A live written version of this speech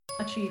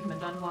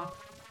Achievement unlocked.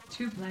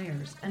 2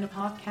 players and a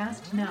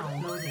podcast now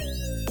loading.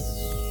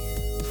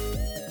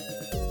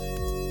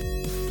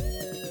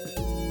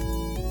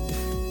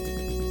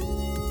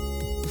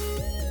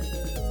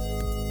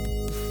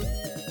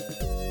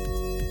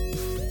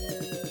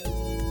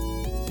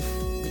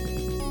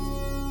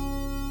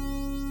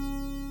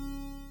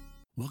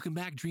 Welcome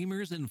back,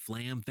 Dreamers and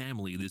Flam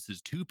family. This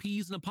is Two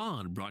Peas in a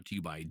Pod, brought to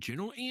you by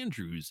General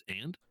Andrews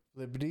and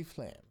Liberty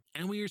Flam.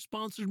 And we are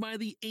sponsored by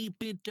the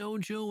 8-Bit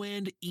Dojo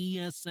and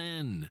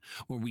ESN,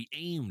 where we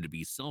aim to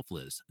be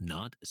selfless,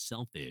 not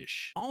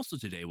selfish. Also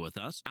today with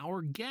us,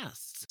 our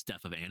guests,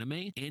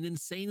 StephOfAnime and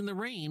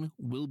insaneintherain,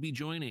 will be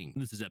joining.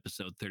 This is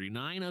episode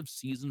 39 of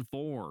season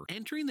 4,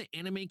 entering the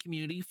anime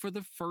community for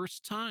the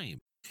first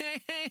time.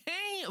 Hey,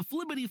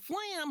 Flibbity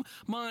Flam,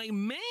 my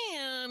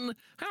man.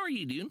 How are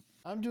you doing?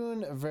 I'm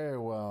doing very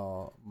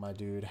well, my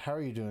dude. How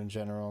are you doing,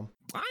 General?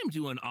 I'm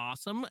doing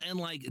awesome, and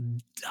like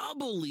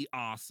doubly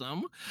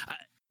awesome.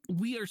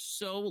 We are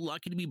so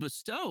lucky to be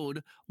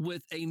bestowed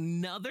with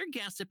another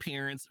guest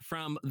appearance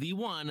from the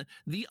one,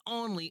 the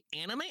only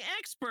anime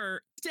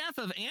expert,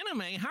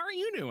 StephOfAnime. How are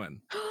you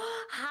doing?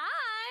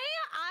 Hi,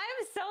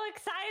 I'm so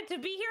excited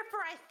to be here for,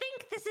 I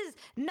think this is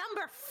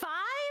number 5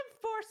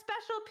 for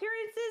special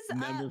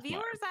appearances.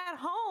 Viewers at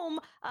home,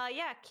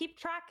 keep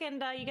track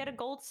and you get a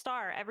gold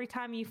star every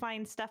time you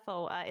find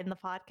Steffo in the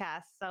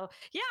podcast. So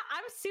yeah,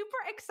 I'm super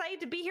excited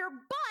to be here.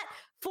 But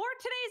for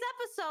today's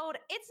episode,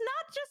 it's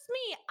not just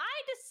me.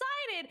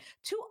 I decided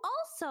to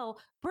also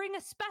bring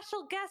a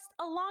special guest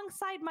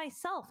alongside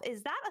myself.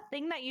 Is that a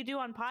thing that you do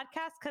on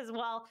podcasts? Because,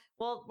 well,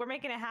 we're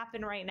making it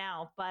happen right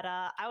now. But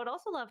I would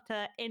also love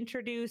to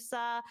introduce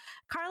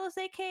Carlos,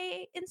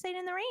 aka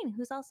insaneintherain,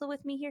 who's also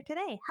with me here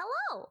today.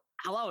 Hello.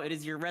 Hello, it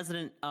is your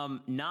resident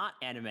not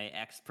anime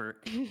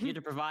expert. You have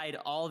to provide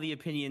all the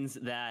opinions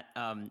that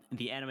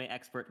the anime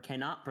expert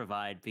cannot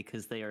provide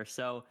because they are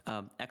so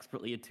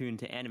expertly attuned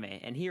to anime.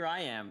 And here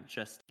I am,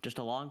 just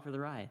along for the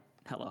ride.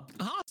 Hello.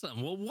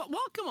 Awesome. Well,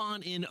 welcome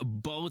on in,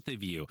 both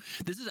of you.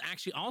 This is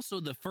actually also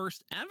the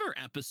first ever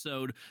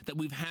episode that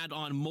we've had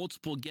on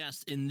multiple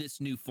guests in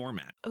this new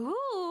format.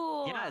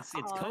 Ooh. Yeah,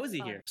 it's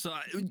cozy here. So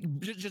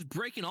just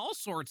breaking all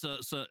sorts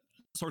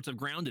of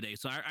ground today.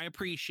 So I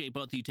appreciate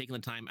both of you taking the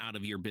time out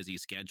of your busy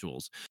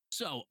schedules.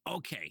 So,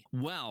 okay,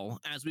 well,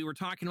 as we were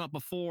talking about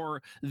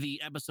before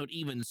the episode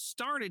even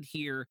started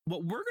here,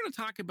 what we're going to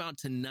talk about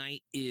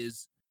tonight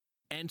is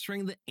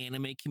entering the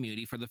anime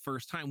community for the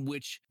first time,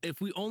 which if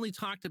we only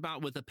talked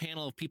about with a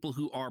panel of people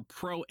who are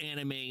pro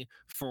anime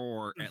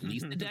for at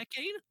least a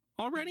decade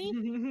already,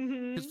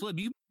 because Flip,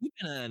 you've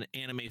been an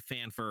anime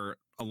fan for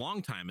a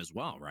long time as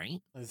well, right?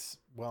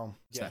 Well,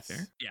 yes. Is that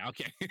fair? Yeah,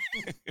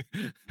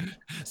 okay.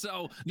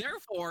 So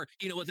therefore,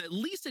 with at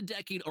least a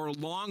decade or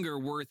longer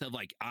worth of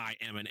like, I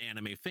am an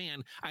anime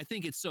fan, I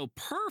think it's so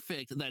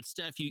perfect that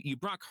Steph, you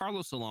brought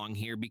Carlos along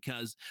here,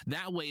 because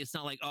that way it's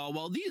not like, oh,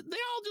 well, they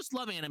all just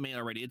love anime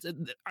already.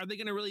 Are they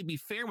going to really be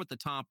fair with the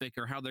topic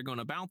or how they're going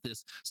about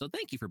this? So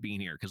thank you for being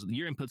here, because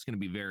your input's going to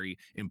be very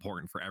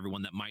important for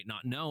everyone that might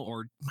not know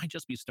or might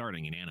just be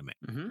starting in anime.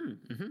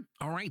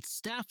 All right,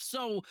 Steph.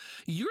 So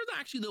you're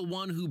actually the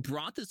one who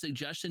brought the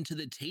suggestion to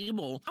the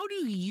table. How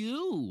do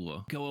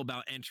you go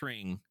about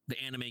entering the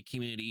anime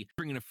community,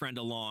 bringing a friend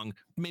along,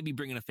 maybe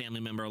bringing a family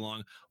member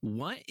along?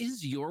 What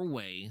is your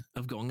way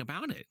of going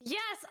about it?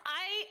 Yes,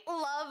 I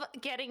love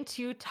getting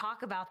to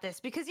talk about this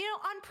because,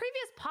 on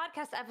previous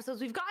podcast episodes,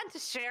 we've gotten to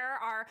share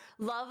our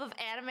love of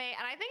anime.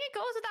 And I think it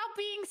goes without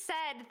being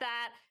said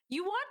that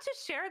you want to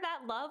share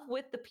that love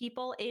with the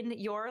people in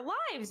your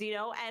lives,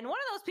 and one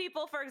of those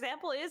people, for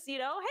example, is, hey,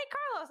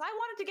 Carlos, I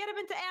wanted to get him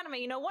into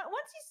anime.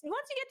 Once you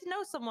get to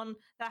know someone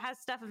that has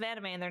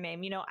StephOfAnime in their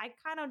name, I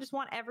kind of just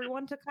want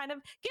everyone to kind of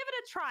give it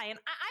a try. And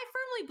I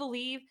firmly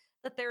believe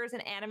that there is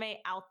an anime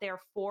out there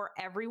for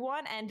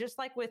everyone. And just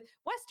like with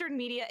Western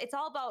media, it's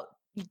all about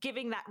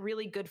giving that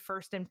really good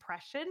first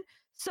impression.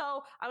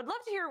 So I would love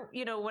to hear,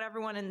 what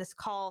everyone in this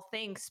call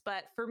thinks.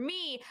 But for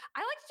me, I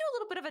like to do a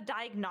little bit of a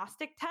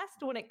diagnostic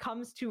test when it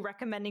comes to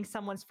recommending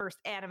someone's first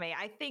anime.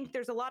 I think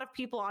there's a lot of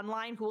people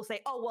online who will say,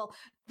 oh, well,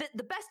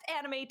 the best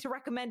anime to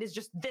recommend is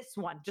just this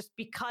one, just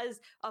because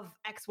of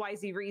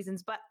XYZ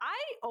reasons. But I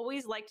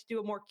always like to do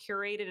a more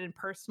curated and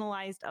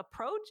personalized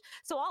approach.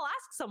 So I'll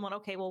ask someone,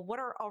 okay, well, what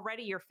are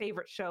already your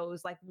favorite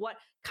shows? Like, what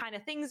kind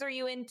of things are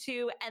you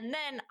into? And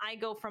then I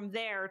go from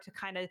there to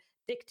kind of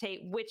dictate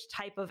which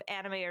type of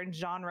anime or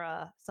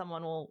genre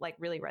someone will like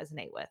really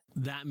resonate with.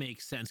 That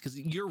makes sense, because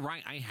you're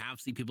right. I have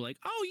seen people like,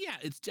 oh yeah,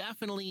 it's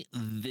definitely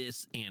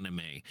this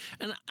anime,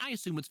 and I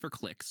assume it's for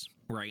clicks,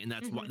 right? And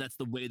that's that's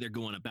the way they're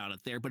going about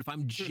it there. But if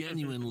I'm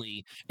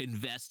genuinely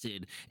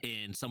invested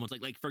in someone's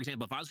like for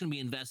example, if I was going to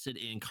be invested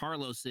in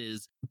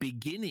Carlos's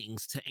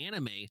beginnings to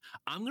anime,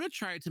 I'm going to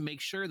try to make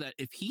sure that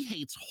if he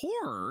hates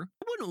horror,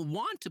 I wouldn't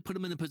want to put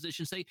him in the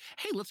position say,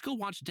 hey, let's go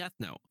watch Death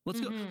Note.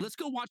 Let's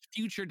go watch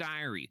Future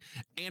Diary.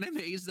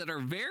 animes that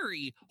are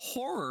very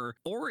horror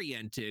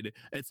oriented,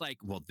 it's like,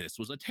 well, this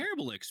was a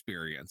terrible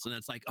experience. And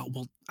it's like, oh,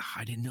 well,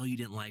 I didn't know you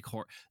didn't like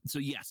horror. So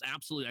yes,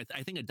 absolutely.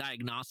 I think a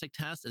diagnostic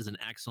test is an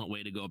excellent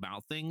way to go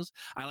about things.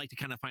 I like to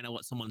kind of find out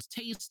what someone's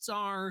tastes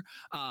are.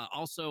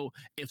 Also,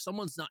 if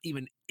someone's not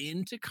even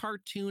into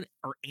cartoon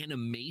or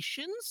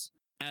animations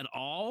at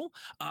all,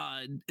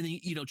 and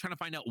trying to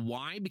find out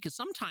why, because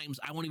sometimes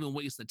I won't even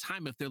waste the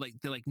time if they're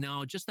like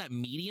no, just that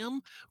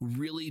medium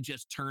really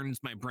just turns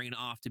my brain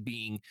off to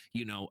being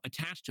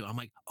attached to it. I'm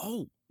like,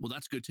 oh, well,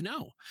 that's good to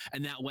know,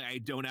 and that way I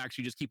don't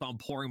actually just keep on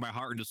pouring my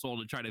heart and soul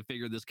to try to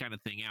figure this kind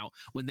of thing out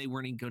when they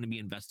weren't going to be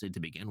invested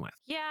to begin with.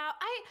 Yeah,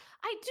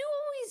 I do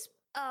always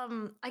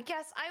I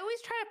guess I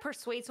always try to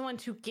persuade someone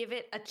to give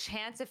it a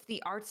chance if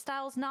the art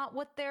style is not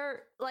what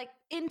they're like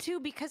into,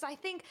 because I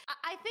think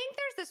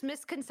there's this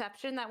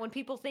misconception that when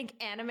people think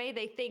anime,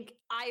 they think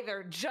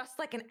either just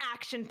like an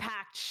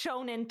action-packed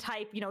shonen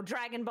type,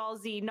 Dragon Ball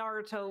Z,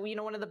 Naruto,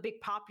 one of the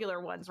big popular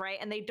ones, right?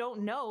 And they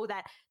don't know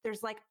that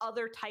there's like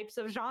other types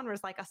of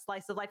genres, like a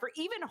slice of life or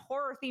even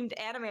horror-themed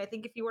anime. I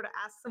think if you were to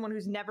ask someone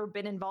who's never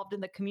been involved in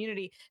the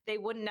community, they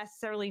wouldn't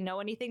necessarily know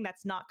anything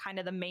that's not kind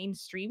of the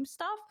mainstream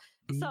stuff.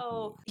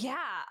 So yeah,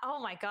 oh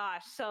my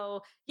gosh.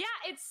 So yeah,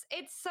 it's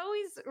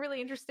always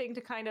really interesting to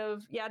kind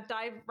of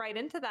dive right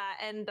into that.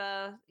 And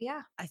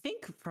yeah. I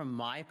think from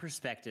my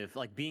perspective,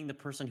 like being the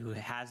person who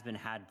has been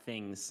had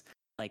things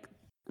like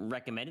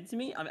recommended to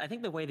me, I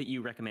think the way that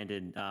you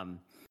recommended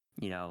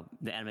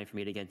the anime for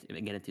me to get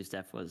into,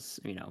 Steph, was,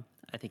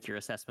 I think your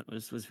assessment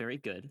was very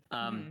good.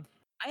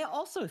 I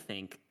also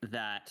think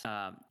that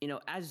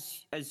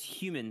as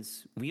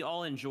humans, we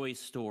all enjoy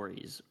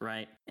stories,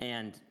 right?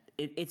 And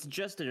it's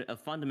just a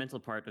fundamental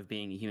part of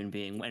being a human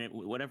being.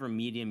 Whatever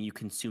medium you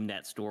consume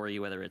that story,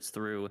 whether it's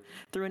through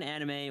an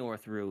anime or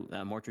through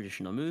a more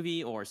traditional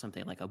movie or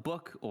something like a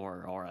book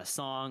or a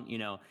song,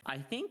 I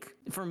think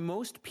for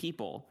most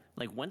people,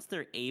 like once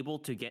they're able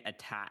to get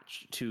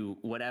attached to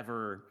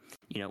whatever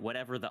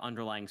the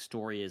underlying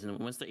story is, and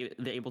once they're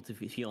able to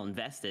feel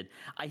invested,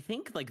 I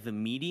think like the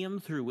medium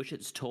through which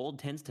it's told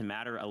tends to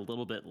matter a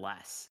little bit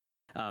less.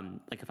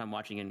 Like if I'm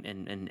watching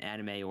an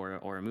anime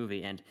or a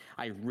movie and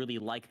I really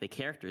like the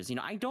characters,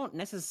 I don't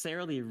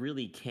necessarily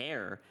really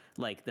care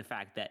like the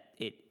fact that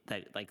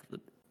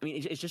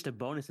it's just a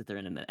bonus that they're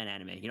in an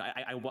anime.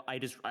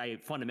 I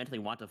fundamentally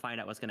want to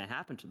find out what's going to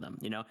happen to them.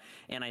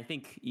 And I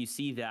think you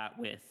see that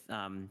with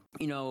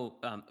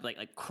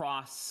like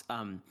cross.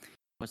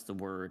 What's the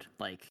word?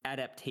 Like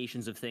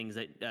adaptations of things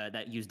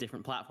that use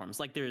different platforms.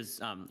 Like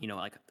there's,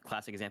 like a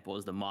classic example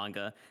is the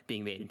manga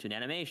being made into an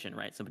animation,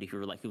 right? Somebody who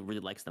really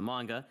likes the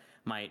manga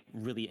might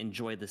really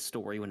enjoy the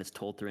story when it's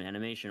told through an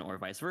animation, or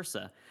vice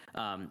versa.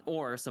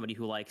 Or somebody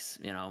who likes,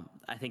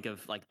 I think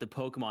of like the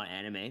Pokemon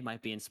anime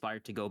might be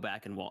inspired to go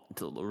back and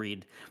to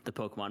read the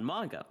Pokemon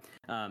manga,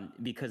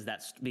 because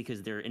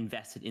they're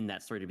invested in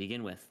that story to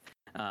begin with.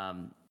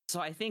 So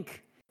I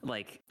think,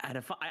 like,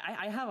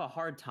 I have a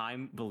hard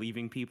time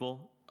believing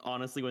people,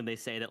 honestly, when they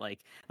say that like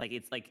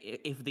it's like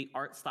if the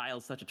art style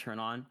is such a turn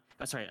off.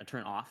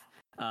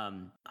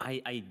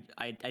 I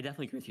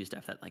definitely agree with you,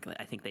 Steph, that like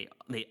I think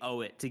they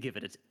owe it to give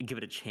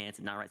it a chance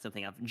and not write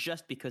something up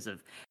just because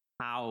of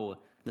how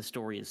the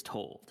story is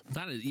told.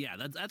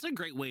 That's a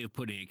great way of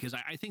putting it, because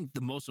I think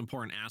the most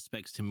important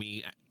aspects to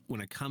me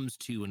when it comes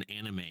to an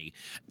anime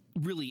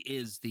really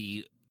is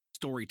the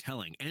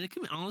storytelling, and it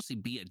can honestly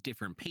be at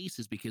different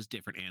paces because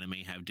different anime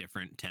have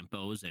different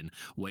tempos and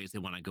ways they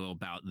want to go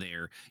about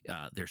their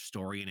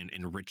story and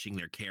enriching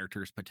their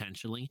characters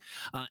potentially.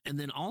 And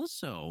then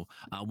also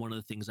one of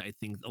the things I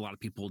think a lot of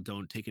people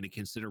don't take into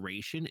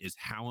consideration is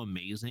how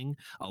amazing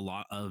a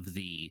lot of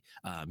the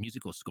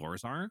musical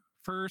scores are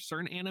for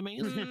certain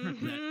animes.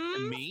 That,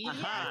 to me,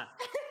 I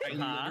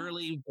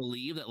literally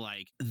believe that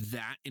like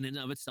that in and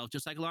of itself,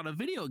 just like a lot of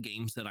video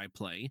games that I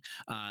play,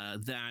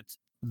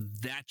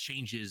 that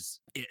changes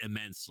it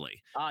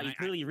immensely. You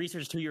clearly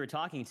researched who you were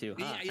talking to.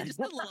 Huh? Yeah, just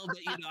a little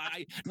bit.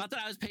 Not that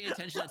I was paying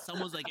attention that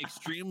someone's like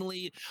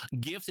extremely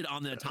gifted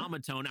on the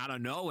automaton out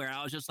of nowhere.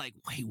 I was just like,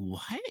 wait,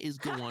 what is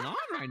going on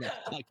right now?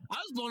 Like, I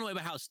was blown away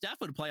by how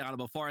Steph would play on it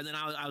before, and then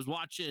I was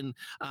watching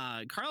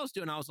Carlos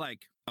do it, and I was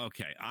like,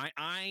 okay,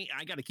 I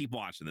got to keep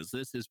watching this.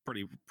 This is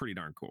pretty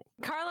darn cool.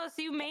 Carlos,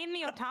 you main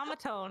the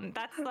automaton.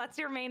 That's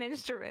your main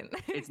instrument.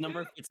 It's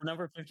number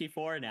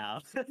 54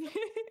 now.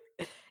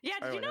 Yeah,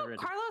 did you know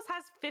Carlos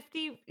has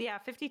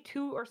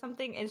 52 or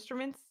something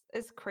instruments?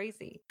 Is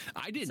crazy.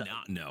 I did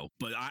not know,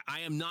 but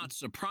I am not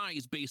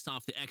surprised based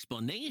off the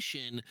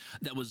explanation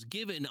that was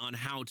given on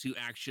how to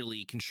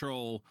actually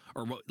control,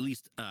 or what at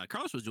least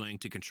Carlos was doing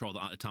to control the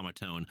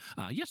automaton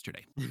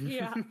yesterday.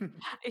 Yeah.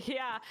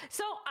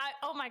 So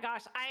oh my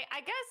gosh,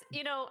 I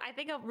guess, I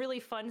think a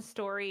really fun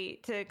story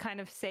to kind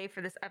of say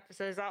for this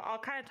episode is I'll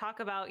kind of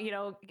talk about,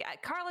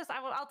 Carlos,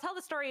 I'll tell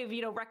the story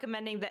of,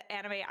 recommending the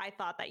anime I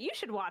thought that you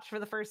should watch for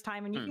the first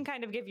time, and you can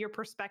kind of give your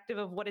perspective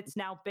of what it's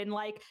now been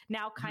like,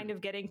 now kind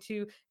of getting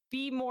to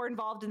be more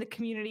involved in the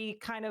community,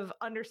 kind of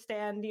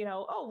understand,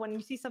 oh, when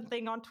you see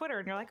something on Twitter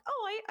and you're like,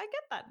 oh, I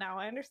get that now,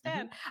 I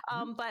understand.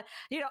 But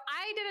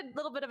I did a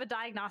little bit of a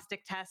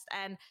diagnostic test,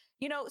 and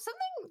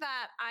something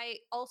that I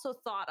also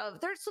thought of,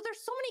 there's so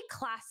many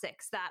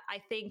classics that I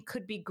think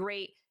could be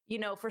great,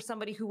 for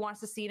somebody who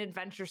wants to see an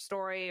adventure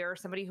story, or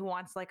somebody who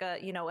wants like a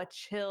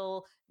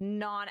chill,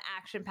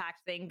 non-action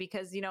packed thing.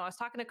 Because, I was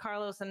talking to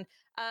Carlos, and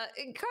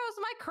Carlos,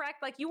 am I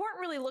correct? Like, you weren't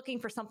really looking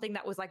for something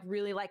that was like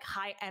really like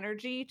high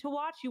energy to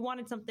watch. You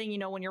wanted something,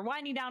 when you're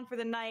winding down for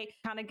the night,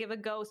 kind of give a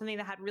go, something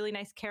that had really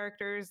nice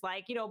characters.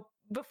 Like,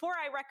 before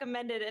I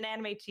recommended an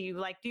anime to you,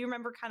 like, do you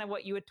remember kind of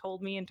what you had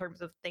told me in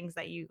terms of things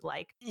that you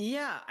like?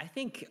 Yeah, I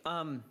think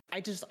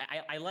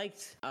I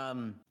liked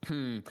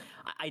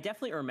I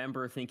definitely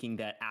remember thinking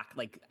that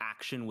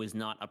action was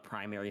not a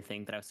primary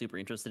thing that I was super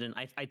interested in.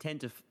 I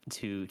tend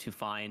to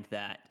find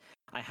that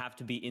I have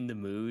to be in the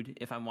mood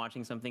if I'm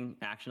watching something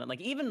action.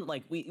 Like, even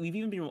like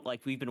we've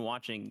been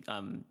watching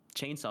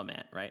Chainsaw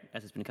Man, right,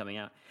 as it's been coming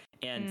out,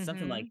 and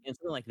something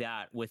like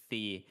that with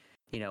the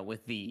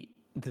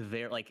the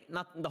very, like,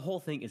 not the whole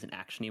thing isn't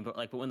actiony, but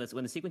when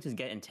the sequences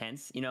get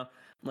intense,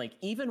 like,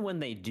 even when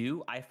they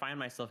do, I find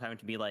myself having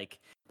to be like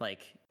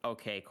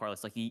okay,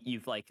 Carlos, like,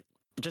 you've like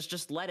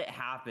just let it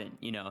happen,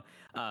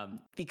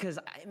 because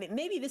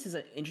maybe this is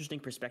an interesting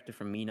perspective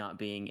from me, not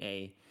being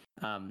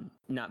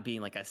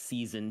like a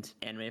seasoned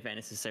anime fan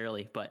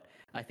necessarily, but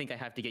I think I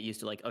have to get used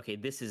to, like, okay,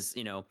 this is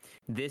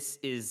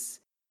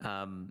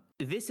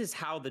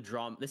how the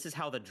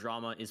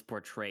drama is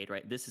portrayed,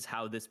 right? This is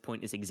how this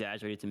point is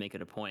exaggerated to make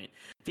it a point.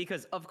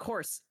 Because of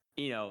course,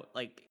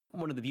 like,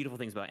 one of the beautiful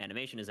things about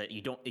animation is that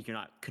you're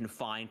not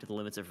confined to the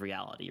limits of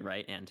reality,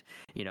 right? And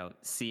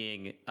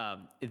seeing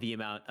the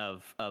amount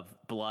of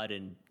blood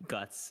and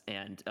guts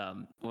and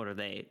what are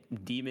they,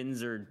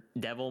 demons or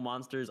devil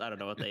monsters? I don't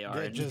know what they are.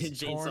 They're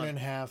just torn in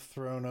half,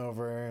 thrown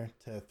over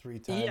to 3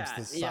 times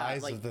the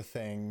size of the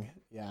thing.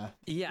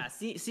 Yeah.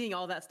 Seeing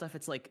all that stuff,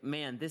 it's like,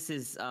 man, this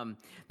is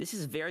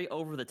very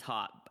over the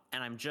top.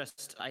 And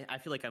I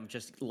feel like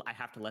I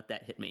have to let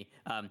that hit me.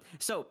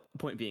 So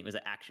point being was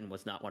that action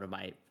was not one of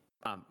my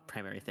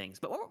primary things.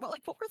 But what were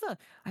the?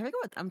 I'm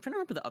trying to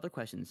remember the other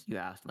questions you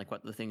asked. Like,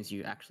 what the things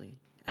you actually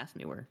asked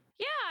me were.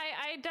 Yeah,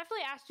 I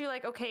definitely asked you,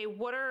 like, okay,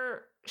 what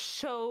are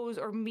shows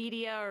or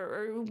media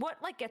or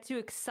what, like, gets you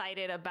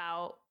excited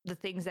about the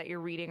things that you're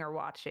reading or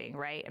watching,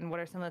 right? And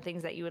what are some of the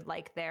things that you would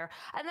like there?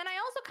 And then I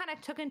also kind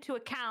of took into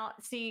account,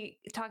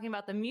 talking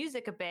about the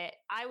music a bit,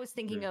 I was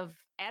thinking of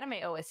anime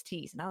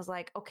OSTs, and I was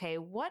like, okay,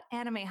 what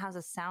anime has a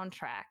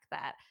soundtrack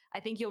that I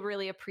think you'll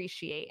really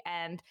appreciate?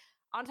 And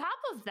on top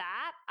of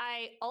that,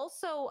 I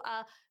also,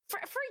 for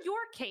your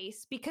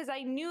case, because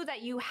I knew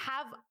that you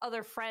have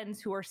other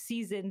friends who are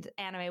seasoned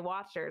anime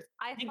watchers,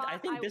 I think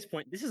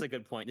this is a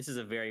good point. This is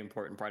a very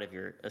important part of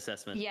your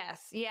assessment.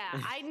 Yes,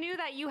 yeah. I knew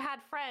that you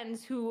had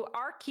friends who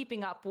are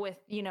keeping up with,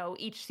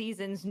 each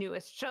season's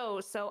newest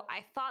shows. So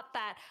I thought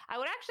that I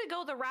would actually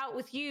go the route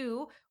with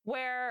you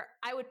where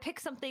I would pick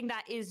something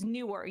that is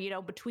newer,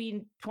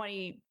 between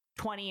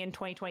 2020 and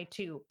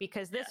 2022,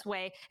 because this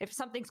way, if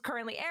something's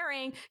currently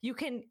airing, you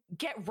can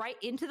get right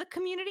into the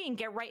community and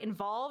get right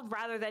involved,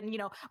 rather than,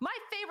 my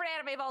favorite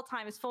anime of all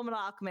time is Fullmetal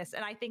Alchemist,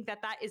 and I think that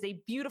is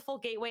a beautiful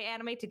gateway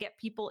anime to get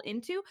people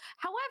into.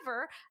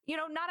 However,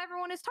 not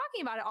everyone is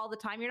talking about it all the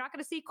time. You're not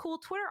going to see cool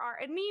Twitter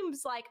art and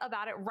memes like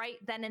about it right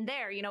then and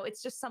there.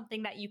 It's just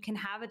something that you can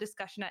have a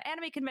discussion at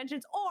anime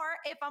conventions, or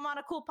if I'm on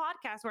a cool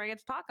podcast where I get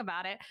to talk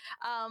about it.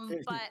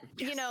 But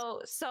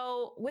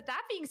so with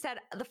that being said,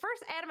 the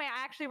first anime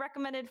I actually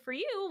recommended for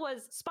you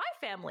was Spy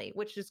Family,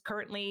 which is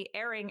currently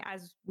airing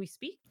as we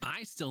speak.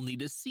 I still need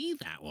to see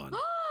that one.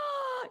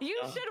 You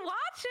should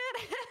watch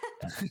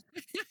it.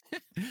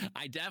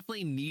 I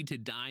definitely need to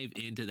dive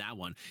into that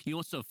one.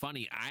 What's so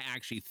funny? I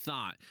actually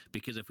thought,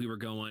 because if we were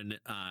going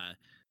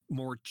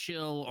more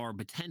chill or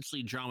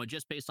potentially drama,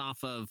 just based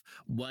off of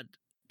what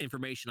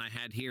information I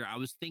had here, I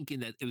was thinking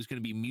that it was going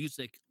to be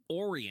music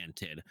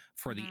oriented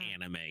for the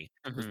anime.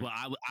 Well,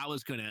 I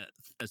was going to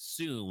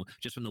assume,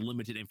 just from the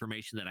limited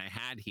information that I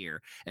had here.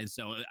 And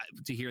so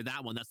to hear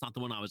that one, that's not the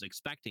one I was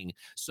expecting.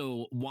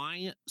 So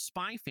why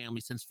Spy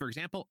Family? Since, for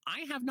example,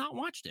 I have not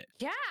watched it.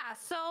 Yeah.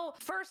 So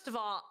first of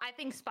all, I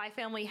think Spy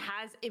Family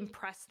has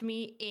impressed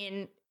me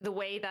in the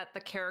way that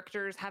the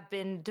characters have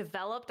been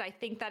developed. I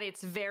think that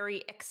it's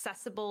very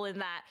accessible in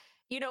that,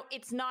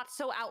 it's not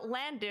so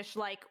outlandish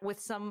like with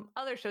some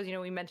other shows,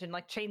 we mentioned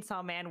like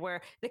Chainsaw Man,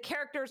 where the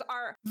characters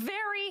are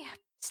very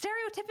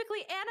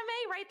stereotypically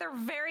anime, right? They're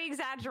very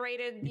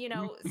exaggerated,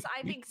 So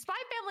I think Spy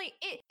Family,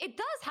 it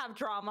does have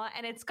drama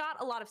and it's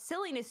got a lot of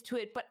silliness to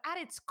it, but at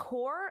its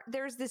core,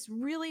 there's this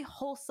really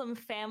wholesome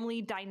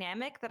family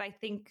dynamic that I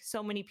think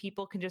so many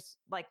people can just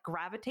like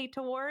gravitate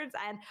towards,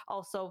 and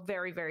also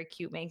very, very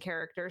cute main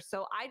characters.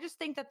 So I just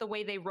think that the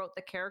way they wrote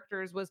the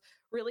characters was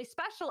really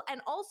special. And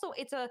also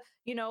it's a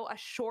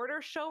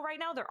shorter show right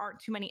now. There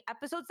aren't too many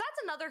episodes.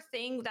 That's another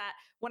thing that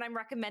when I'm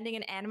recommending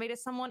an anime to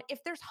someone,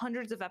 if there's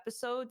hundreds of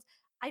episodes,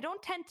 I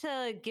don't tend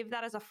to give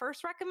that as a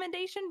first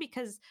recommendation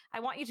because I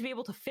want you to be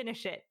able to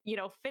finish it,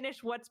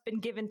 finish what's been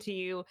given to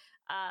you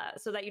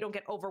so that you don't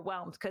get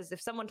overwhelmed. Because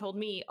if someone told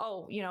me,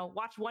 oh,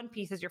 watch One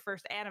Piece as your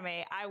first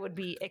anime, I would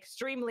be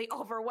extremely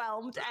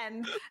overwhelmed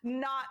and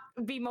not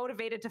be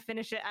motivated to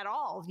finish it at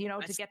all,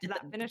 to get to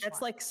that finish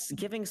That's line. like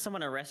giving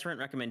someone a restaurant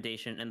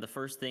recommendation and the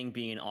first thing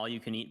being an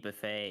all-you-can-eat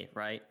buffet,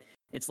 right?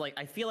 It's like,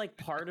 I feel like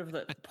part of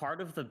the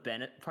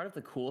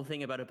cool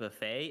thing about a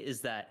buffet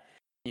is that,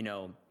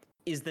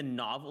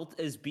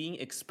 is being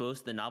exposed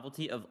to the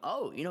novelty of,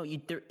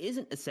 there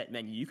isn't a set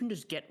menu. You can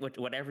just get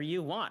whatever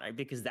you want, right?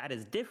 Because that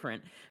is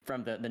different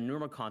from the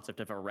normal concept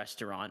of a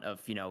restaurant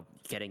of,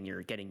 getting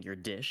your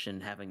dish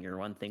and having your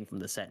one thing from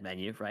the set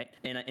menu, right?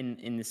 And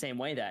in the same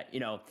way that,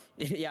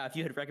 if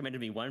you had recommended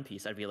me One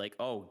Piece, I'd be like,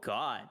 oh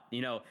God,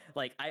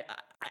 like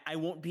I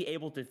won't be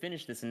able to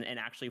finish this and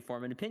actually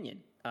form an opinion.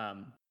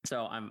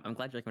 So I'm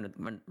glad you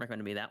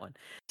recommended me that one.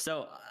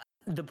 So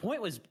the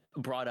point was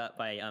brought up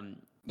by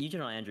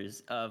General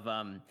Andrews of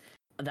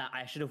that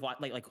I should have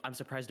watched. Like I'm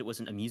surprised it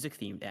wasn't a music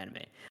themed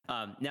anime.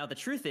 Now the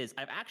truth is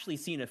I've actually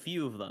seen a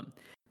few of them.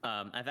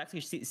 I've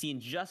actually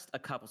seen just a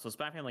couple. So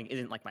Spy Family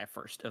isn't like my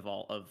first of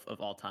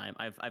all time.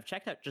 I've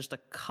checked out just a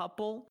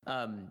couple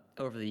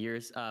over the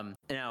years.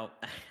 Now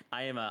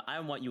I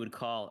am what you would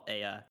call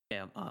a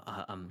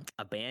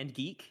band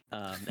geek.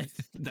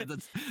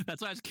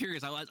 That's why I was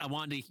curious. I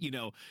wanted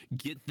to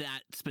get that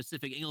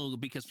specific angle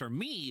because for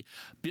me,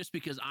 just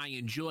because I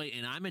enjoy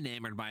and I'm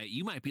enamored by it,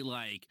 you might be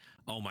like,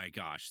 oh my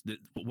gosh,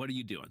 what are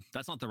you doing?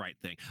 That's not the right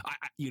thing.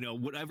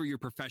 Whatever your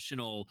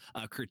professional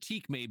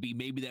critique may be,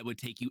 maybe that would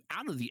take you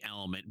out of the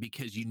element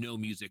because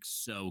music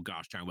so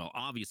gosh darn well.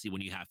 Obviously, when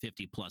you have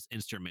 50 plus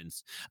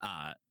instruments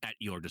at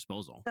your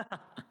disposal.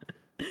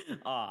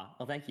 Well,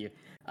 thank you.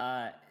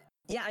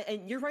 Yeah,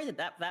 and you're right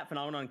that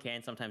phenomenon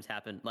can sometimes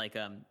happen. Like,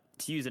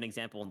 to use an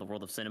example in the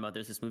world of cinema,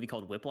 there's this movie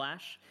called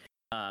Whiplash.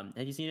 Have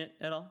you seen it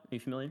at all? Are you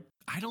familiar?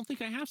 I don't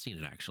think I have seen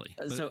it actually.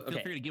 Feel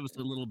free to give us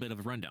a little bit of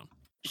a rundown.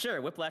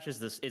 Sure. Whiplash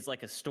is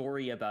like a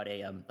story about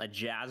a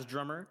jazz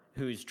drummer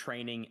who's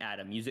training at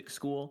a music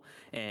school,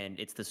 and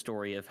it's the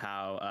story of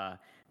how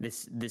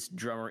this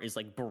drummer is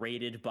like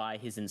berated by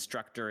his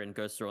instructor and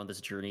goes through on this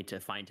journey to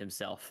find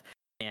himself.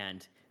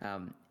 And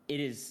it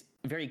is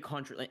very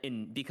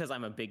because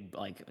I'm a big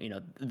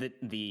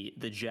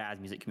the jazz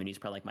music community is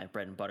probably like my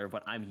bread and butter,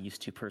 what I'm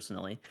used to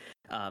personally.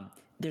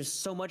 There's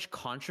so much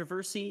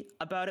controversy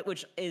about it,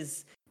 which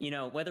is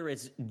whether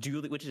it's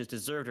which is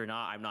deserved or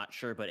not, I'm not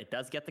sure, but it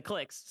does get the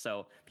clicks,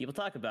 so people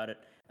talk about it.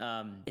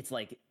 It's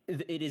like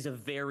it is a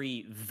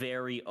very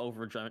very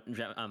over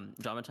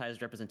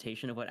dramatized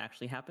representation of what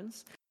actually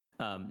happens.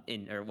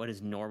 Or what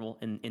is normal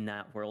in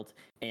that world,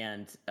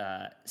 and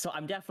so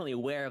I'm definitely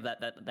aware of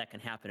that can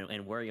happen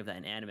and wary of that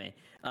in anime.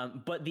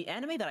 But the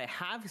anime that I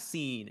have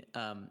seen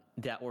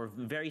that were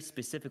very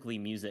specifically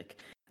music.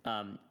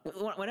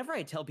 Whenever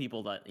I tell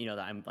people that that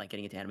I'm like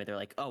getting into anime, they're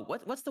like, "Oh,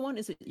 what's the one?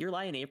 Is it Your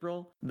Lie in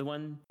April? The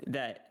one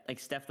that like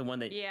Steph, the one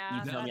that you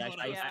tell me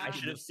I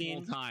should have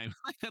seen?" Time.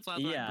 That's why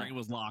my brain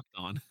was locked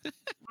on.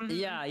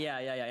 Yeah.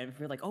 And if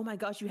you're like, "Oh my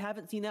gosh, you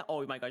haven't seen that?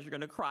 Oh my gosh, you're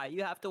gonna cry.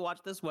 You have to watch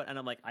this one." And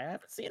I'm like, "I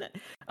haven't seen it."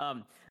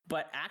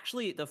 But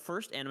actually, the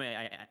first anime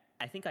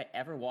I think I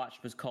ever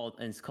watched it's called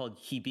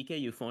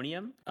Hibike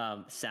Euphonium,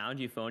 Sound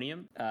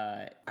Euphonium.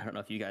 I don't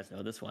know if you guys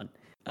know this one.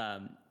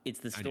 It's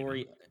the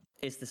story.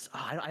 It's this.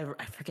 I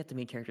forget the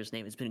main character's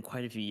name. It's been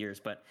quite a few years,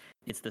 but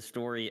it's the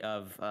story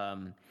of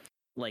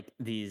like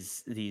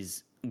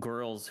these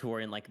girls who are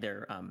in like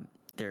their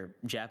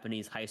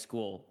Japanese high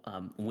school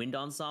wind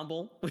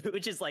ensemble,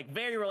 which is like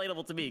very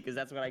relatable to me because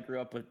that's what I grew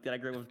up with. That I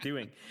grew up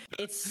doing.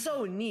 It's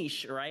so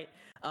niche, right?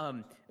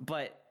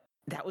 But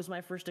that was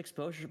my first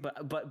exposure.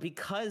 But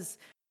because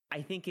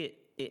I think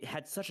it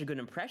had such a good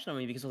impression on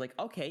me because I was like,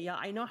 okay, yeah,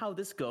 I know how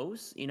this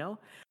goes,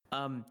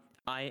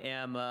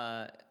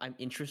 I'm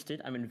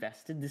interested. I'm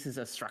invested. This is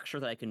a structure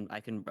that I can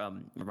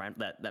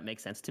that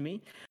makes sense to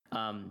me.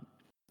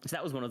 So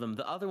that was one of them.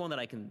 The other one that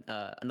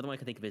another one I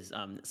can think of is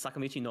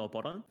Sakamichi no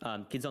Oboron,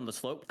 Kids on the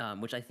Slope,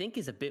 which I think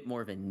is a bit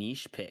more of a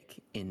niche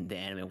pick in the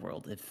anime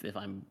world. If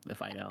I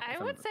know. I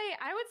would say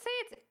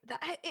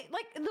it's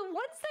like the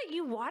ones that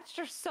you watched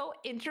are so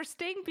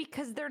interesting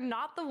because they're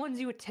not the ones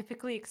you would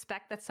typically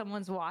expect that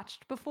someone's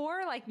watched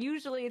before. Like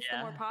usually it's the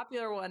more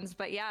popular ones,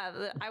 but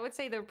I would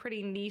say they're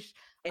pretty niche.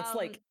 It's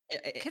like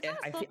Kids on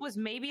the Slope was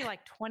maybe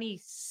like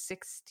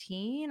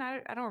 2016.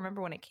 I don't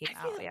remember when it came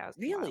out. Yeah, it was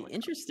really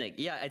interesting.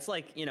 Yeah, it's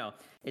like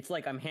it's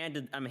like I'm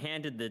handed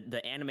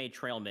the anime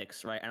trail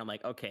mix, right? And I'm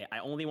like, okay, I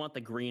only want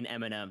the green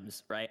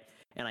M&Ms, right?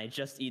 And I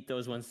just eat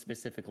those ones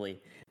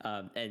specifically,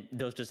 and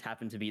those just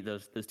happen to be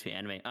those two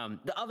anime.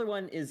 The other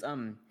one is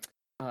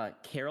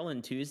Carol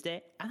and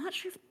Tuesday. I'm not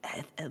sure if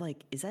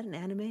is that an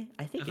anime?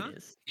 I think it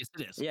is. Yes,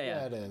 it is.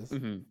 Yeah, it is.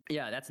 Mm-hmm.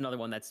 Yeah, that's another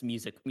one that's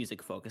music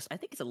focused. I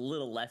think it's a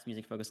little less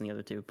music focused than the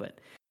other two, but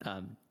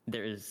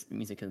there is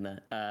music in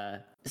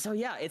that. So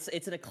yeah,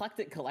 it's an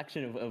eclectic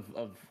collection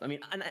of I mean,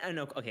 I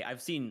know. Okay,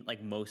 I've seen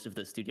like most of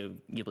the Studio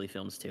Ghibli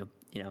films too.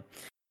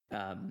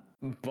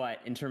 But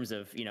in terms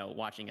of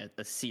watching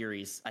a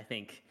series, I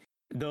think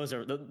those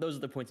are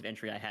the points of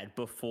entry I had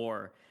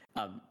before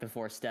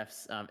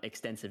Steph's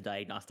extensive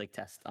diagnostic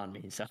test on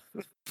me. So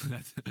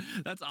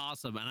that's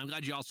awesome, and I'm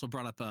glad you also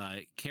brought up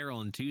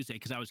Carol and Tuesday,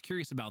 because I was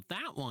curious about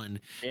that one.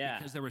 Yeah,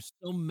 because there were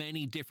so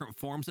many different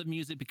forms of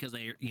music, because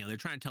they're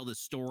trying to tell the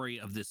story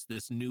of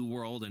this new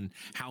world and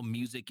how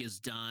music is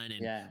done,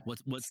 and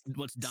what's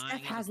dying.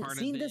 Steph hasn't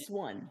seen this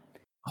one.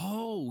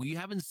 Oh, you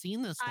haven't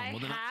seen this one? I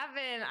Well,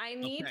 haven't. I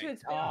need to.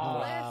 It's been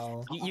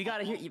wow. You got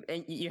to hear.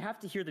 You have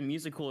to hear the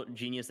musical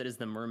genius that is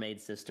the Mermaid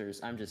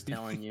Sisters. I'm just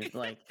telling you,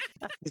 like.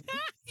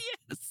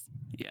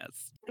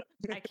 Yes.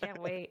 I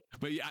can't wait.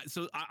 But yeah,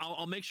 so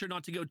I'll make sure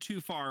not to go too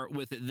far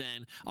with it.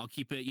 Then I'll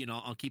keep it,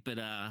 I'll keep it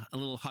a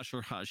little hush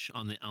or hush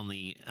on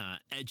the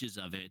edges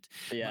of it.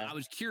 Yeah. But I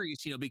was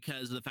curious,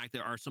 because of the fact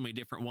there are so many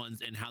different ones,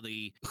 and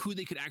who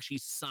they could actually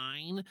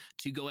sign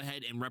to go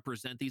ahead and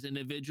represent these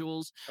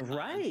individuals.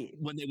 Right.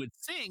 When they would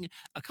sing,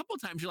 a couple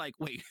of times you're like,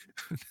 wait,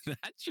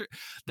 that's your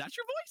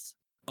voice?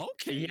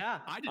 Okay. Yeah.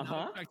 I did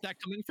not expect that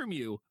coming from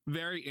you.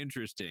 Very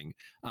interesting.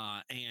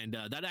 And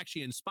that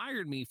actually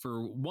inspired me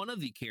for one of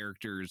the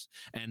characters.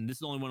 And this is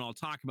the only one I'll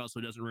talk about, so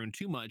it doesn't ruin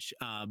too much.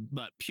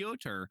 But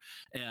Piotr,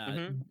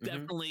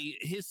 definitely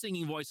his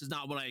singing voice is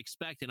not what I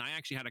expect. And I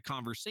actually had a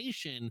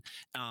conversation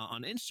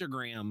on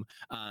Instagram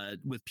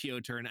with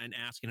Piotr and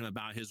asking him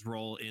about his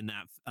role in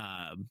that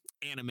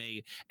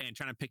anime, and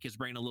trying to pick his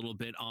brain a little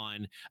bit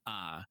on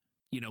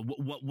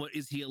what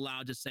is he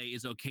allowed to say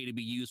is okay to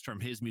be used from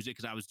his music?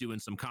 Because I was doing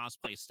some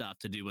cosplay stuff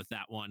to do with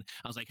that one.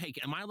 I was like, hey,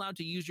 am I allowed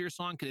to use your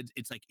song? Because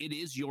it's like, it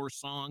is your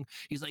song.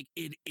 He's like,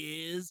 it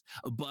is,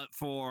 but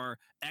for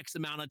X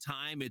amount of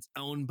time, it's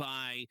owned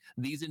by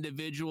these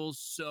individuals.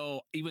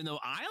 So even though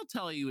I'll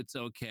tell you it's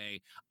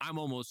okay, I'm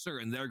almost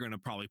certain they're going to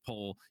probably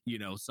pull,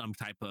 some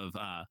type of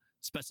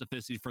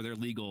specificity for their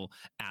legal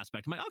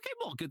aspect. I'm like, okay,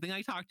 well, good thing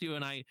I talked to you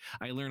and I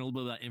learned a little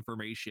bit of that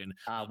information.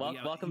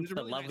 Welcome to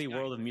the lovely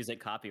world of music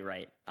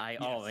copyright. Yes.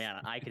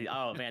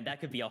 Oh man,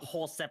 that could be a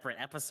whole separate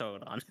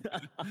episode on.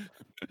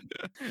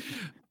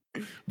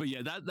 But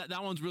yeah,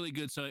 that one's really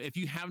good. So if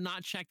you have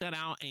not checked that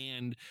out,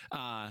 and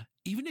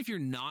even if you're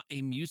not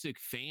a music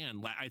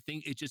fan, I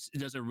think it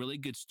does a really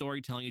good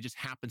storytelling. It just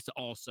happens to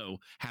also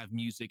have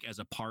music as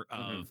a part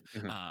of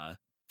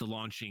the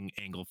launching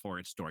angle for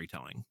its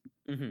storytelling.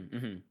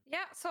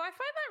 Yeah, so I find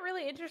that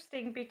really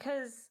interesting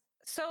because,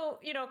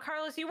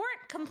 Carlos, you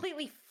weren't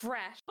completely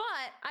fresh, but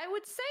I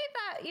would say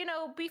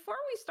that, before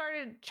we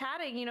started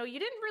chatting, you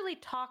didn't really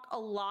talk a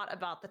lot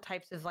about the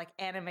types of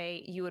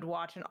anime you would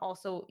watch, and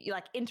also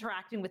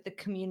interacting with the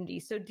community.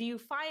 So do you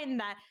find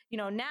that,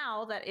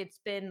 now that it's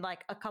been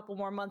a couple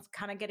more months,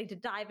 kind of getting to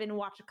dive in,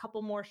 watch a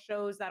couple more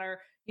shows that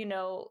are,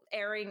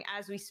 airing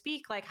as we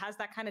speak, has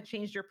that kind of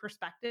changed your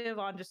perspective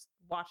on just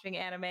watching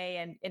anime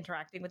and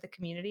interacting with the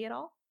community at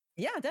all?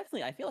 Yeah,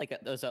 definitely. I feel like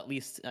there's at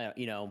least,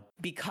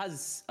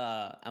 because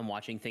I'm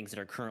watching things that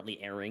are currently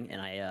airing,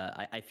 and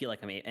I feel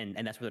like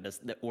and that's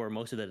where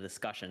most of the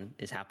discussion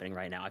is happening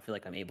right now. I feel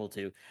like I'm able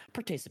to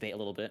participate a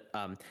little bit.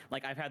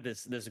 I've had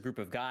this group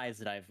of guys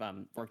that I've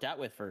worked out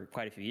with for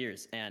quite a few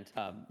years, and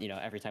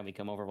every time we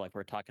come over,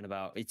 we're talking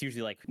about, it's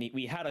usually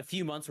we had a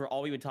few months where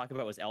all we would talk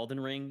about was Elden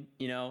Ring,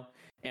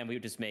 and we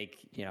would just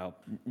make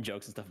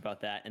jokes and stuff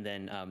about that, and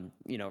then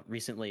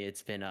recently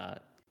it's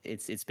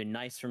been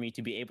nice for me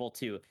to be able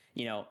to,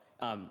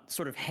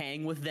 sort of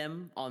hang with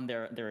them on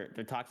their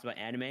talks about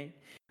anime.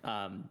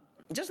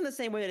 Just in the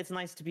same way that it's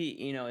nice to be,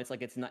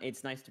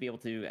 it's nice to be able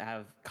to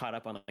have caught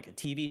up on a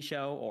TV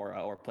show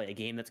or play a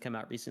game that's come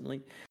out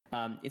recently.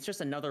 It's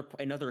just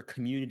another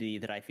community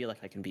that I feel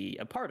like I can be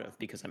a part of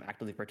because I'm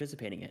actively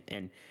participating in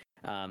it.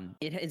 And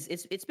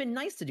it's been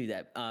nice to do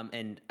that.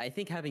 And I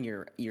think having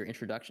your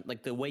introduction,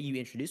 the way you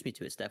introduced me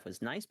to it, Steph,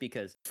 was nice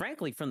because,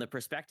 frankly, from the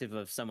perspective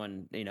of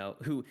someone,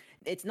 who,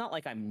 it's not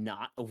like I'm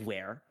not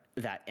aware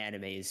that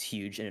anime is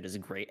huge and it is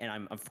great, and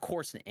I'm of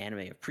course an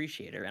anime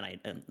appreciator, and I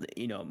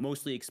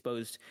mostly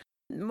exposed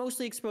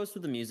to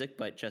the music,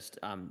 but just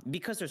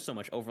because there's so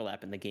much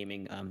overlap in the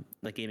gaming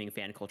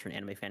fan culture and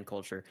anime fan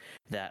culture,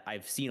 that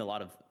I've seen a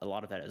lot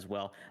of that as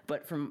well.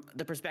 But from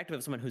the perspective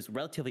of someone who's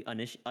relatively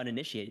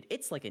uninitiated,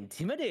 it's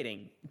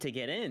intimidating to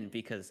get in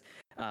because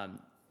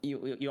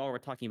you all were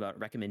talking about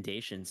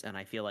recommendations, and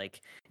I feel like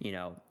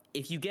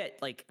if you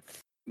get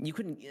you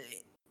couldn't.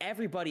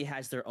 Everybody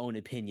has their own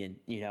opinion,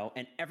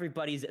 and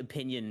everybody's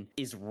opinion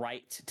is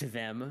right to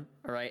them,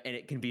 right? And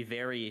it can be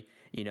very,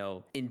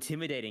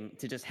 intimidating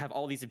to just have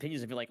all these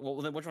opinions and be like, well,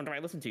 then which one do I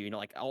listen to?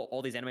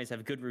 All these animes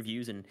have good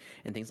reviews and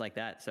things like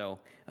that. So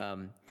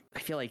I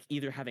feel like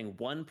either having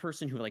one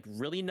person who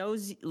really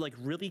knows,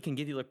 really can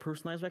give you a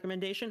personalized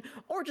recommendation,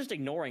 or just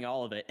ignoring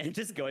all of it and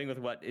just going with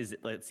what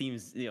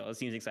seems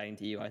exciting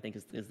to you, I think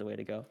is the way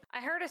to go.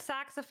 I heard a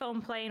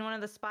saxophone playing one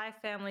of the Spy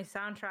Family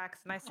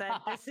soundtracks, and I said,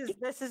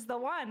 "This is the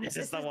one. This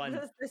is the one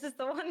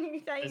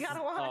that you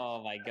gotta watch."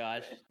 Oh my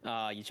gosh!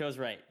 You chose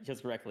right. You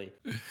chose correctly.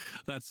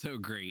 That's so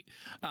great.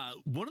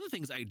 One of the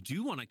things I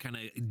do want to kind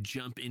of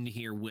jump in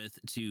here with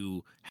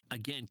to,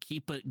 again,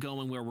 keep it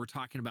going where we're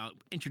talking about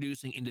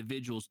introducing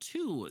individuals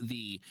to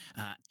the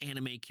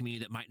anime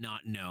community that might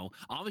not know.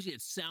 Obviously,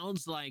 it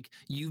sounds like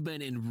you've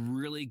been in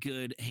really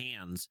good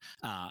hands.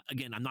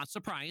 Again, I'm not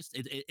surprised.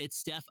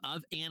 It's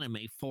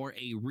StephOfAnime for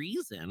a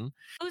reason.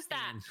 Who's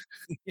that?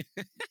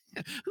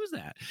 Who's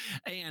that?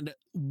 And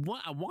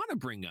what I want to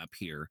bring up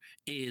here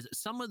is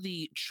some of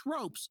the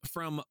tropes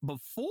from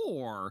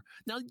before.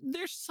 Now,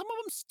 there's some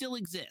of them still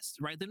exist,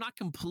 right? They're not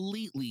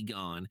completely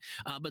gone,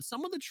 but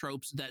some of the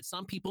tropes that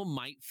some people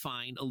might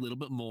find a little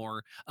bit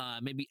more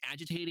maybe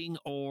agitating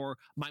or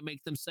might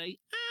make them say,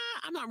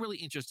 I'm not really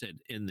interested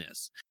in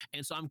this.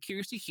 And so I'm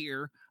curious to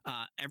hear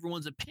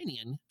everyone's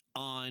opinion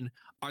on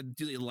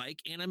do they like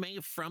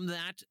anime from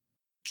that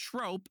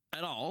trope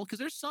at all? Because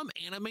there's some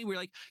anime where you're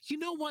like, you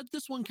know what,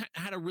 this one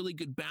had a really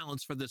good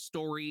balance for the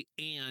story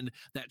and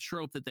that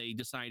trope that they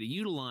decided to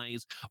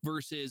utilize,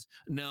 versus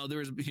no,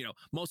 there's,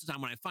 most of the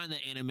time when I find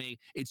that anime,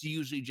 it's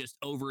usually just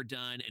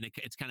overdone and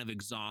it's kind of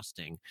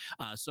exhausting.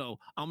 So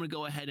I'm going to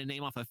go ahead and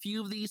name off a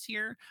few of these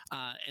here,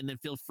 and then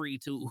feel free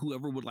to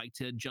whoever would like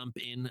to jump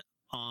in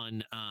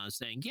on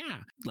saying, yeah,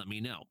 let me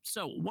know.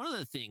 So one of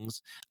the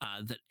things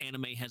that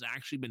anime has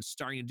actually been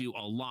starting to do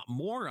a lot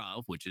more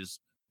of, which is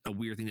a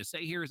weird thing to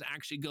say here, is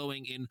actually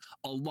going in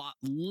a lot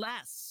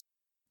less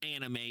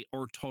anime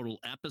or total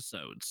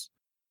episodes.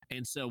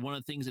 And so one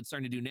of the things it's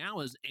starting to do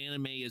now is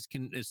anime is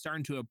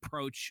starting to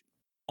approach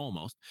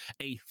almost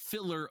a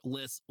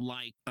fillerless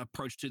like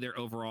approach to their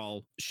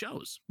overall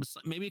shows.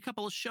 Maybe a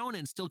couple of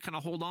shonen still kind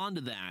of hold on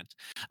to that,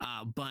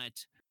 but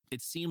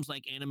it seems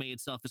like anime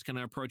itself is kind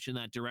of approaching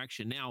that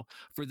direction. Now,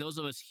 for those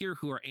of us here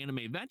who are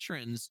anime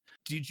veterans,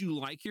 did you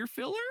like your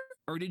filler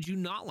or did you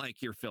not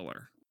like your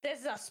filler?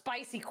 This is a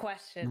spicy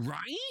question.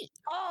 Right?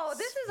 Oh,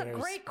 this is a Very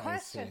great spicy.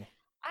 question.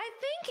 I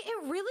think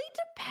it really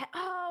depends.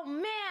 Oh,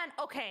 man.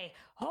 Okay.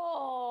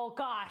 Oh,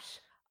 gosh.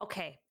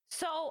 Okay.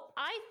 So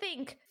I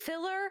think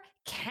filler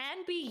can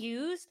be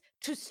used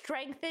to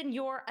strengthen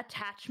your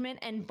attachment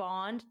and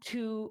bond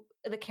to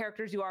the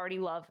characters you already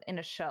love in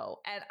a show.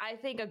 And I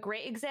think a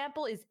great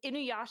example is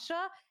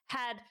Inuyasha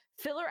had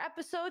filler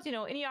episodes.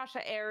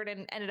 Inuyasha aired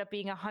and ended up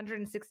being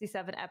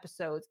 167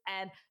 episodes.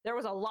 And there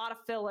was a lot of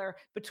filler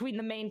between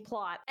the main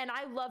plot. And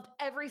I loved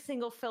every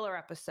single filler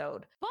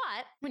episode.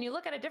 But when you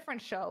look at a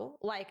different show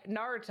like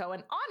Naruto,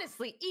 and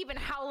honestly, even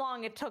how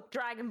long it took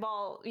Dragon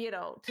Ball,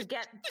 to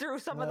get through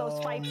some of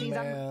those fight scenes.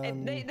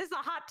 This is a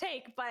hot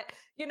take, but,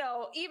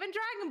 even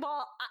Dragon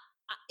Ball,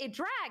 it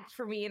dragged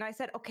for me. And I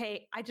said,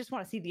 okay, I just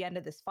want to see the end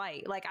of this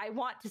fight. Like, I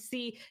want to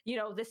see,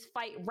 this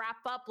fight wrap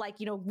up. Like,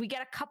 we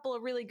get a couple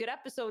of really good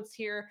episodes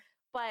here,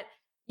 but,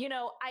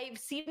 I've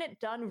seen it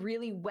done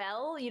really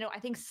well. I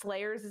think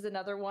Slayers is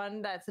another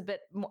one that's a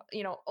bit more,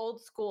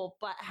 old school,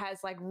 but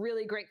has like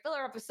really great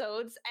filler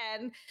episodes.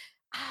 And,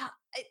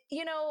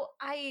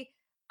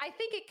 I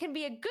think it can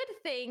be a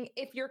good thing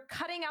if you're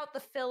cutting out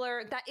the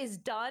filler that is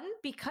done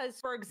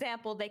because, for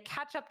example, they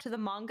catch up to the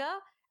manga.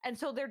 And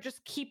so they're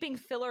just keeping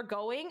filler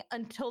going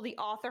until the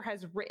author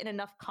has written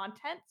enough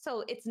content.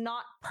 So it's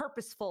not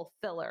purposeful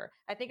filler.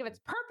 I think if it's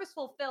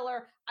purposeful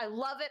filler, I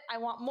love it. I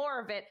want more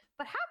of it.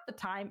 But half the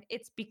time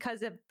it's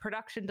because of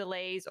production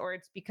delays or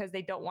it's because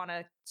they don't want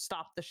to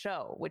stop the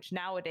show, which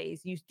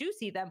nowadays you do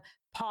see them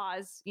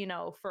pause,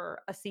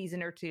 for a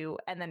season or two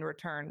and then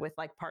return with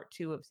like part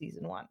 2 of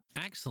season 1.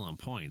 Excellent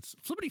points.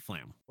 Flippity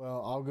Flam.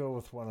 Well, I'll go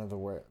with one of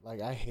the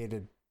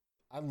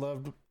I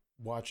loved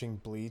watching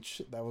Bleach.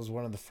 That was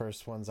one of the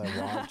first ones I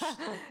watched.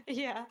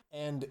 Yeah.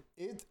 And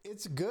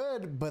it's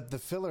good, but the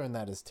filler in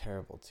that is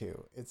terrible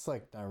too. It's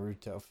like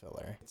Naruto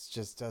filler. It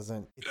just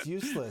doesn't, it's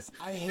useless.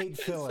 I hate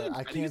filler.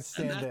 I can't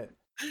stand it.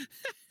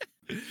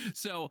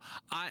 So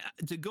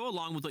to go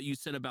along with what you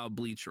said about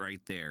Bleach right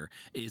there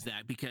is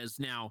that because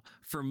now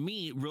for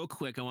me, real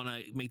quick, I want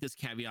to make this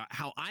caveat.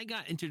 How I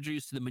got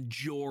introduced to the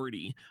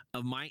majority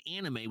of my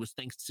anime was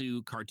thanks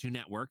to Cartoon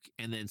Network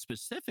and then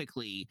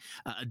specifically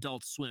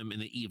Adult Swim in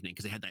the evening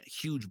because they had that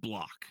huge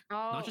block.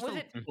 Oh,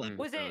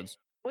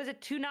 was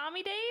it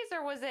Toonami days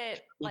or was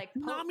it like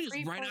Toonami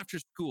is right after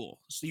school?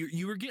 So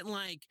you were getting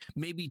like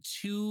maybe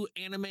 2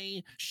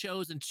 anime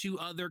shows and 2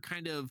 other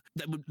kind of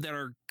that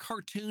are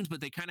cartoons,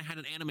 but they kind of had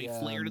an anime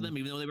flair to them,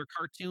 even though they were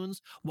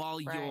cartoons. While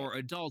your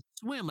Adult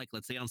Swim, like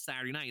let's say on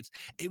Saturday nights,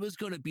 it was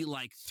going to be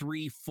like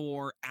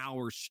 3-4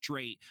 hours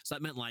straight. So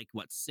that meant like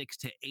 6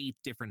 to 8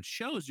 different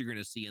shows you're going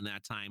to see in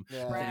that time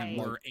that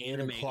were like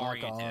anime 8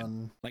 oriented.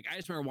 On. Like I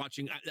just remember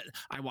watching.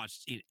 I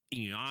watched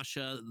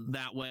Inuyasha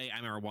that way. I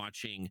remember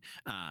watching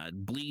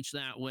Bleach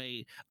that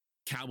way,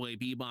 Cowboy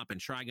Bebop and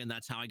Trigun.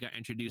 That's how I got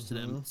introduced to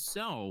them.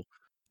 So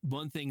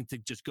one thing to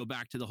just go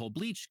back to the whole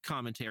Bleach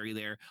commentary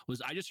there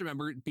was I just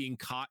remember being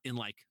caught in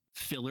like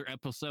filler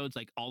episodes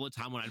like all the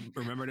time when I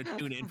remember to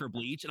tune in for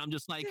Bleach, and I'm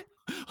just like,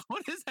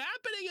 what is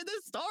happening in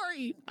this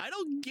story? I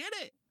don't get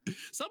it.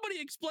 Somebody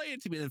explain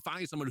it to me. And then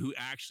finally, someone who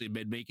actually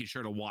been making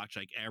sure to watch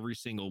like every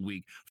single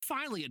week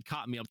finally had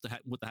caught me up to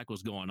what the heck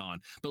was going on.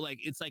 But like,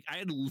 it's like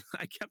I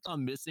kept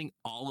on missing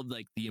all of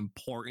like the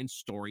important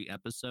story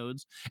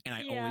episodes, and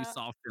I only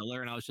saw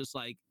filler, and I was just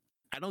like,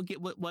 I don't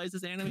get why does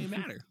this anime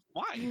matter?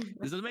 Why?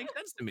 This doesn't make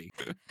sense to me.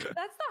 That's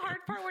the hard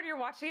part when you're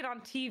watching it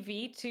on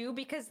TV too,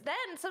 because then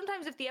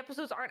sometimes if the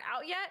episodes aren't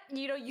out yet,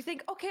 you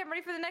think, okay, I'm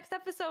ready for the next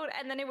episode,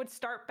 and then it would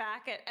start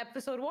back at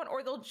episode 1,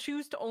 or they'll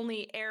choose to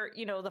only air,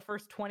 the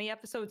first 20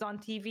 episodes on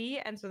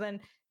TV, and so then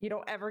you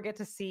don't ever get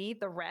to see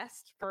the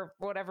rest for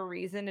whatever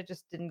reason. It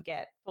just didn't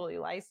get fully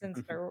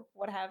licensed or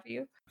what have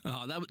you.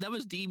 Oh, that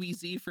was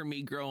DBZ for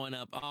me growing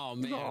up. Oh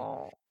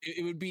man,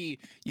 it would be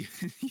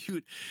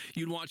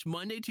you'd watch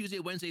Monday, Tuesday,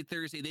 Wednesday,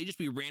 Thursday. They'd just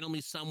be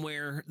randomly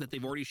somewhere that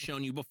they've already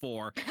shown you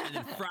before, and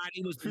then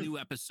Friday was the new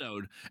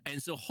episode.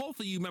 And so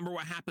hopefully you remember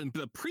what happened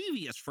the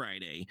previous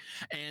Friday,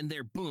 and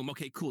they're boom,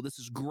 okay, cool, this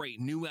is great,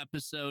 new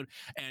episode.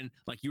 And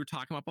like you were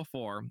talking about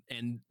before,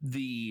 and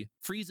the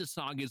Frieza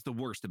saga is the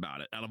worst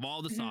about it. Out of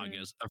all the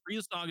sagas, a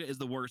Frieza saga is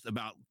the worst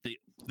about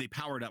they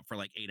powered up for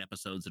like 8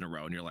 episodes in a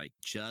row, and you're like,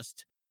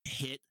 just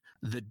hit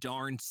the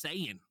darn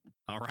Saiyan.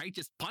 All right,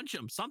 just punch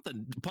him,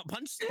 something,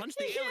 punch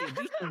the alien,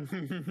 do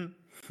something.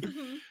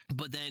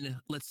 But then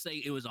let's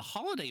say it was a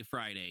holiday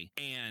Friday,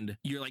 and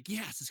you're like,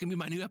 yes, it's gonna be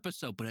my new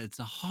episode, but it's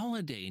a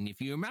holiday. And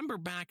if you remember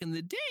back in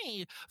the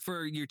day,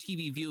 for your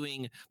TV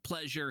viewing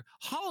pleasure,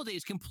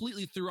 holidays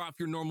completely threw off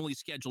your normally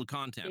scheduled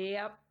content.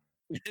 Yep.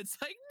 It's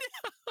like,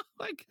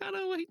 no, I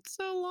gotta wait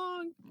so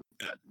long.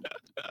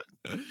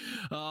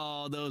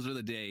 Oh, those are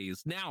the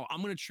days. Now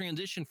I'm going to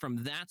transition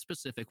from that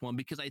specific one,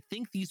 because I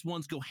think these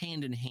ones go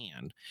hand in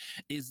hand.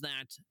 Is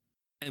that,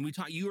 and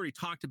you already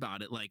talked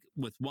about it, like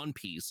with One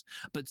Piece,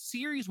 but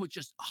series with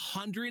just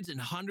hundreds and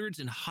hundreds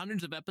and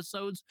hundreds of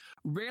episodes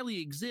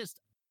rarely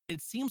exist.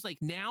 It seems like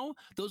now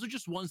those are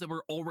just ones that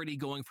were already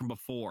going from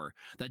before.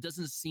 That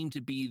doesn't seem to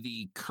be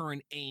the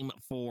current aim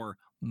for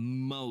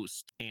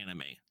most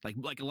anime.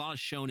 Like a lot of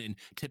shonen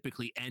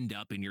typically end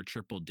up in your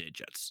triple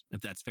digits, if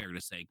that's fair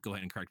to say. Go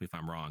ahead and correct me if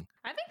I'm wrong.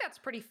 I think that's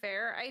pretty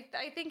fair.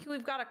 I think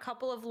we've got a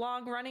couple of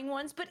long running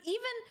ones, but even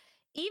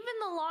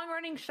the long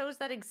running shows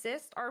that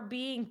exist are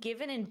being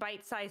given in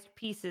bite-sized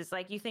pieces.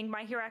 Like you think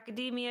My Hero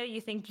Academia,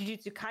 you think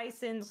Jujutsu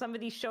Kaisen, some of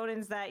these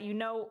shonens that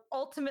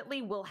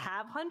ultimately will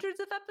have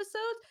hundreds of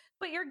episodes,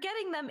 but you're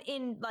getting them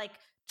in like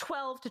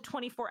 12 to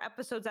 24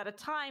 episodes at a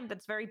time.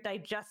 That's very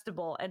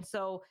digestible. And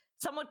so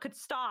someone could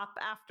stop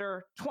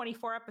after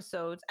 24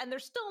 episodes, and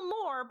there's still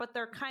more, but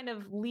they're kind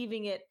of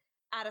leaving it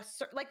at a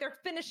certain, like they're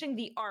finishing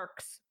the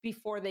arcs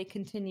before they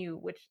continue,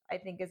 which I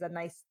think is a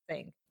nice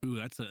thing. Ooh,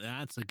 that's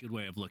a good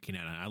way of looking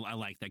at it. I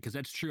like that, because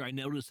that's true. I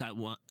noticed that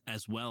one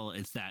as well.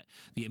 It's that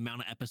the amount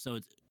of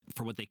episodes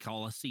for what they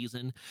call a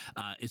season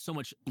is so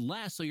much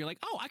less. So you're like,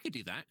 oh, I could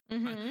do that. I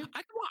can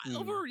watch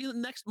over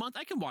next month.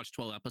 I can watch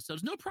 12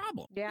 episodes, no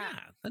problem. Yeah,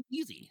 that's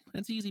easy.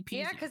 That's easy peasy.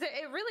 Yeah, because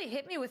it really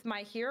hit me with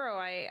My Hero.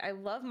 I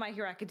love My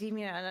Hero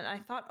Academia, and I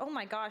thought, oh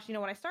my gosh,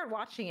 when I started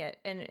watching it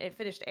and it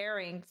finished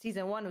airing,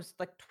 season 1 was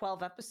like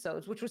 12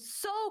 episodes, which was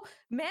so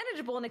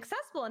manageable and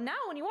accessible. And now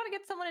when you want to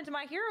get someone into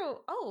My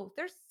Hero, oh,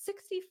 there's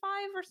 65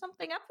 or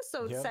something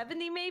episodes,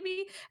 70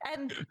 maybe,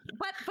 and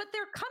but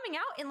they're coming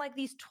out in like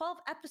these 12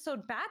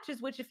 episode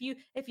batches, which if you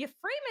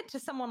frame it to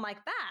someone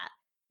like that,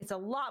 it's a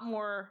lot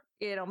more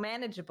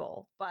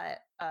manageable. But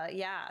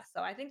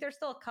so I think there's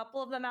still a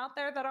couple of them out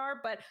there that are,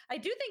 but I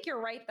do think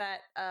you're right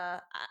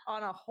that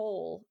on a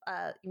whole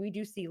we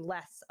do see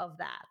less of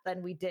that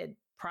than we did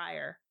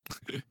prior.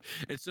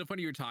 It's so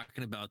funny you're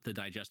talking about the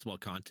digestible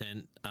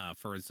content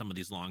for some of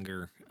these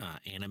longer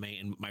anime,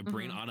 and my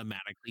brain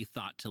automatically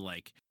thought to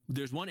like,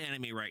 there's one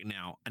anime right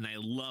now, and I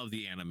love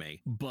the anime,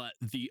 but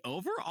the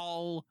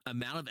overall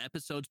amount of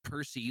episodes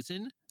per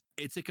season,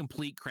 it's a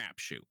complete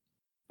crapshoot.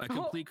 A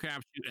complete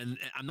crapshoot. And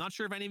I'm not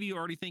sure if any of you are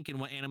already thinking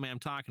what anime I'm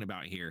talking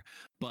about here,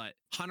 but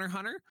Hunter x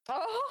Hunter.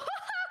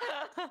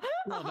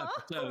 12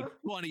 episodes,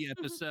 20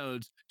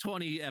 episodes,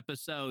 20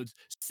 episodes,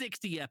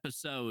 60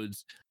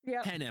 episodes,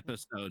 10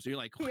 episodes. You're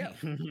like, wait,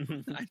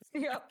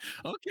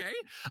 okay.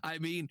 I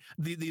mean,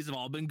 these have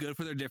all been good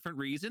for their different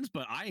reasons,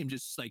 but I am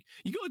just like,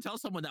 you go and tell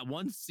someone that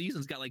one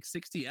season's got like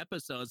 60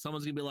 episodes,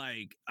 someone's gonna be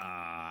like,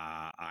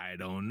 I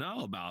don't know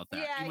about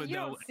that. Yeah, you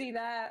don't see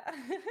that.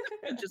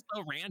 It's just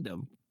so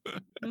random.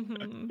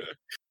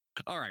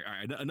 All right.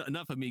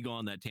 Enough of me going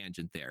on that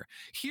tangent there.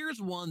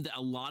 Here's one that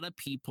a lot of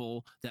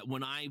people that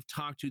when I've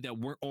talked to that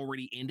weren't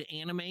already into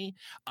anime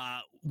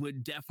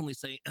would definitely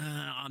say,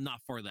 I'm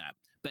not for that.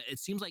 But it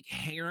seems like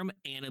harem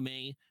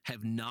anime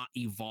have not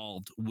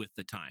evolved with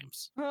the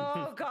times.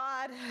 Oh,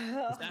 God.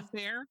 Is that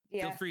fair?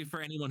 Yeah. Feel free for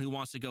anyone who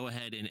wants to go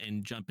ahead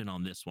and jump in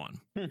on this one.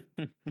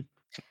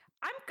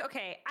 I'm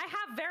okay. I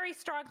have very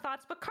strong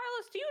thoughts, but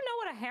Carlos, do you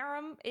know what a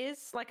harem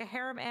is? Like a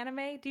harem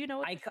anime? Do you know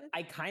what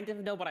I kind of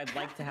know, but I'd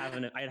like to have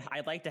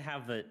I'd like to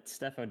have the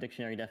Stepho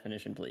dictionary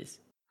definition, please.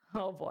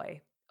 Oh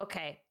boy.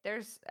 okay,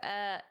 there's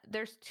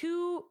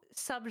two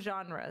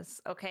subgenres.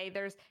 Okay,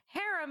 there's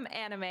harem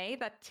anime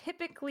that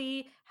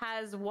typically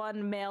has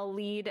one male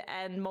lead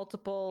and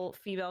multiple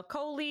female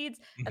co-leads,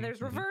 and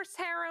there's reverse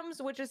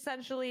harems, which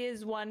essentially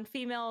is one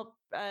female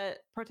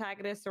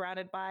protagonist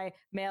surrounded by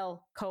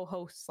male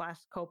co-host slash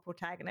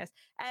co-protagonist,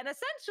 and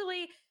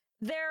essentially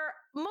they're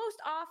most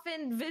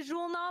often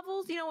visual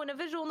novels. You know, in a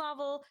visual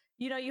novel,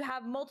 you know, you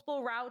have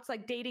multiple routes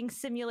like dating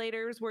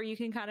simulators where you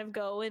can kind of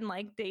go and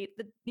like date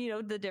the, you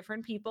know, the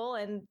different people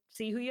and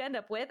see who you end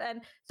up with.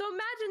 And so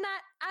imagine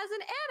that as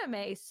an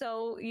anime.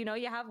 So, you know,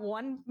 you have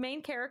one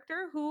main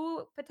character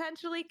who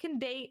potentially can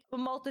date a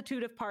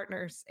multitude of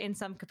partners in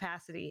some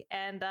capacity.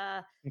 And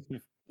the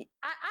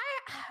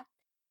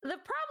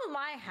problem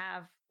I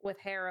have with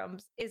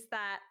harems is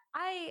that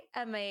I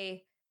am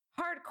a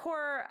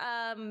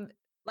hardcore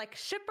like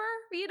shipper,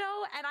 you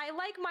know, and I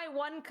like my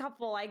one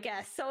couple, I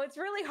guess. So it's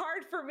really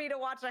hard for me to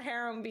watch a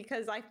harem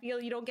because I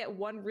feel you don't get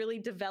one really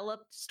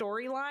developed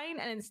storyline,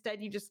 and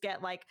instead you just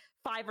get like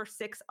 5 or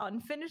 6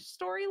 unfinished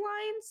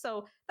storylines.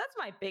 So that's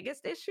my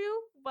biggest issue.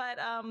 But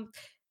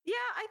yeah,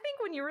 I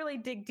think when you really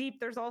dig deep,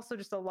 there's also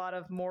just a lot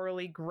of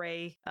morally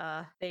gray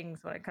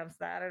things when it comes to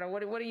that. I don't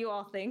know. What do you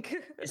all think?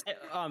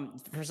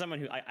 For someone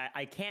who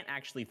I can't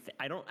actually,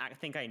 I don't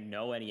think I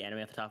know any anime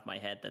off the top of my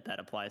head that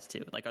applies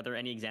to. Like, are there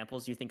any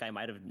examples you think I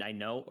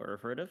know or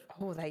have heard of?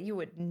 Oh, that you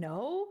would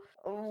know?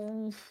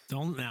 Oh.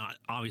 Now,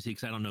 obviously,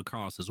 because I don't know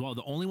Carlos as well,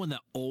 the only one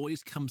that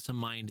always comes to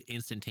mind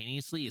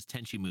instantaneously is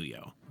Tenchi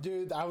Muyo.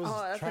 Dude, I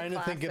was trying to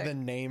think of the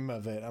name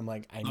of it. I'm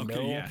like, I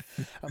know. Yeah.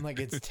 I'm like,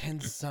 it's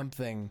 10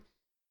 something.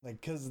 Like,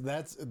 because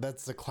that's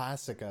the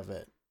classic of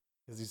it.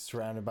 Because he's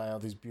surrounded by all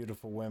these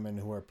beautiful women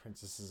who are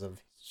princesses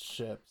of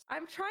ships.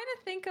 I'm trying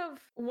to think of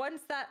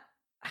ones that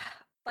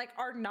like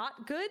are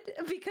not good,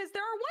 because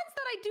there are ones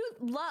that I do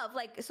love.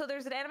 Like, so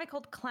there's an anime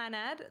called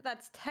Clannad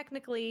that's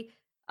technically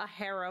a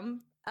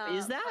harem.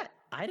 Is that?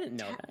 I didn't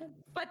know that.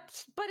 But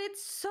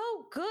it's so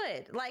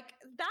good. Like,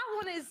 that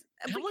one is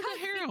How was a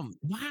harem?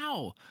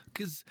 Wow.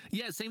 Because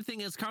yeah, same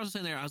thing as Carlos was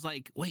saying there. I was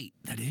like, wait,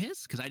 that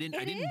is? Because I didn't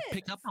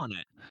pick up on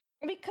it.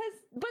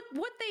 But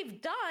what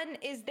they've done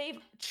is they've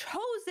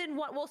chosen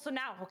what, well, so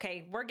now,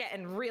 okay, we're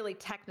getting really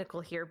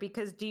technical here,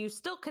 because do you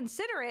still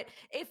consider it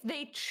if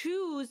they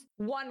choose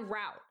one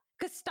route?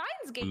 Because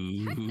Steins Gate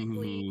is one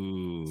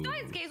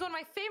of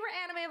my favorite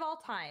anime of all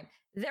time.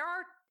 There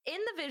are, in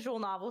the visual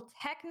novel,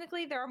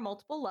 technically there are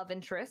multiple love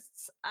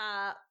interests,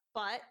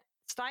 but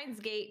Steins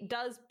Gate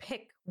does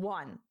pick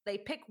one. They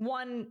pick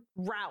one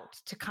route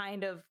to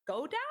kind of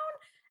go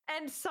down.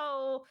 And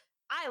so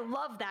I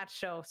love that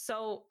show.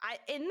 So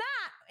in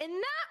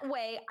that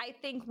way, I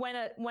think when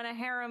a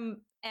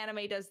harem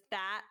anime does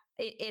that,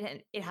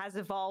 it has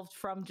evolved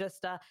from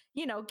just get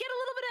a little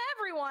bit of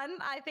everyone.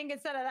 I think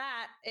instead of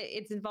that,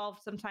 it's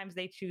involved. Sometimes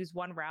they choose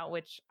one route,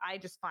 which I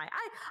just find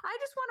I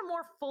just want a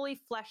more fully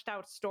fleshed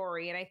out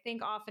story. And I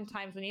think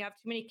oftentimes when you have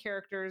too many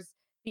characters,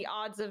 the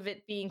odds of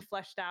it being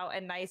fleshed out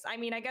and nice. I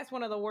mean, I guess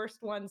one of the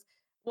worst ones.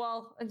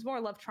 Well, it's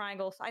more love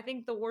triangles. I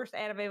think the worst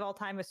anime of all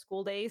time is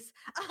School Days.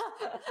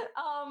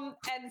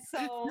 And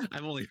so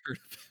I've only heard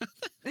of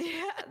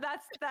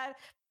that.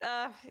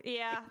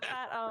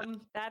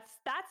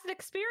 That's an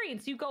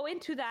experience. You go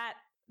into that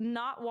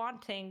not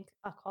wanting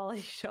a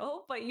quality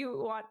show, but you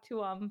want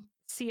to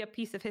see a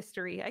piece of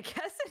history, I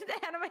guess, in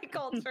anime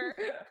culture.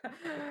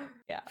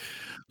 Yeah.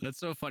 That's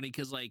so funny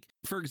because, like,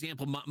 for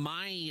example,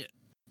 my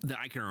that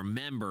I can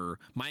remember,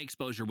 my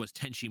exposure was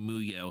Tenchi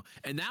Muyo,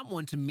 and that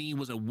one to me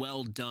was a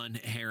well done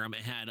harem.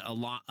 It had a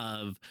lot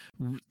of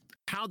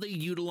how they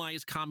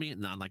utilize comedy,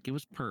 not like it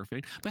was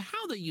perfect, but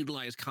how they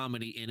utilize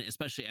comedy in it,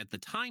 especially at the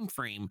time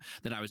frame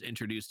that I was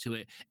introduced to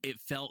it. It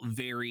felt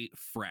very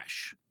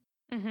fresh.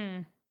 Mm-hmm.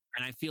 And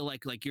I feel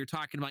like you're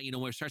talking about,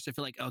 where it starts to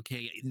feel like,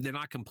 okay, they're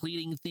not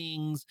completing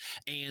things.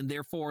 And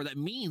therefore that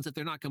means that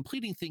they're not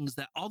completing things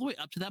that all the way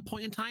up to that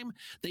point in time,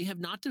 they have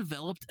not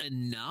developed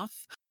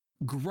enough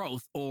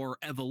growth or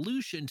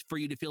evolution for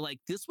you to feel like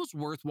this was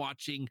worth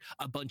watching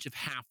a bunch of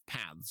half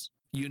paths,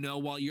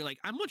 while you're like,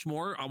 I'm much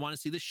more, I want to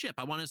see the ship.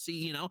 I want to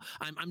see,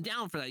 I'm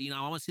down for that.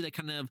 I want to see that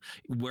kind of,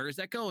 where is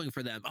that going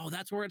for them? Oh,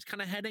 that's where it's kind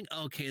of heading.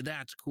 Okay,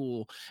 that's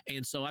cool.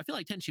 And so I feel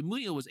like Tenchi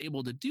Muyo was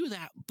able to do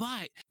that.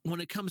 But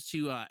when it comes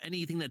to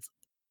anything that's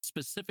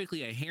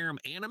specifically a harem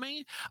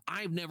anime,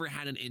 I've never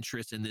had an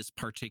interest in this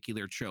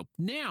particular trope.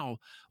 Now,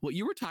 what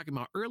you were talking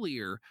about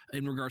earlier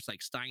in regards to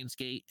like Steins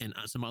Gate and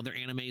some other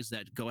animes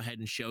that go ahead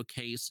and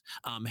showcase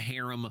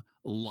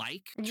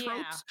harem-like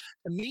tropes,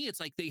 to me, it's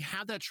like they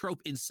have that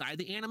trope inside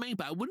the anime,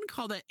 but I wouldn't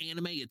call that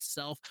anime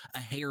itself a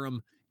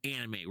harem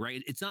anime,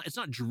 right? It's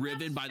not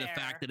driven by the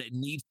fact that it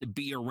needs to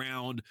be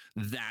around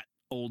that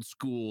old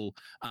school,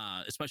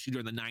 especially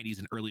during the 90s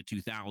and early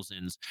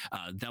 2000s.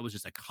 That was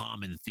just a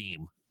common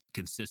theme.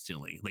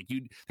 consistently. Like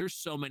there's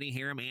so many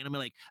harem anime.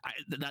 Like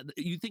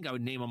you think I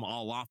would name them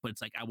all off, but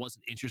it's like I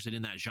wasn't interested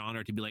in that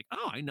genre to be like,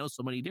 oh, I know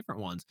so many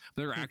different ones.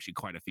 But there are actually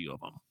quite a few of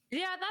them.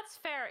 Yeah, that's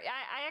fair.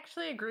 I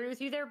actually agree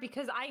with you there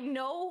because I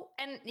know,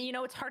 and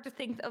it's hard to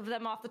think of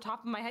them off the top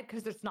of my head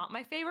because it's not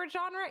my favorite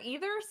genre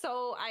either.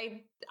 So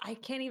I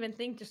can't even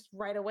think just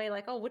right away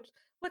like, oh,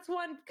 what's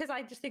one? Because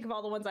I just think of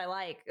all the ones I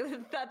like.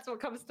 That's what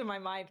comes to my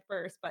mind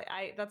first. But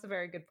that's a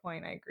very good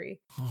point. I agree.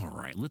 All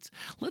right,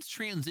 let's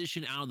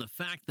transition out of the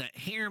fact that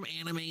harem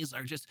animes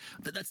are just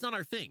that's not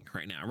our thing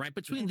right now, right?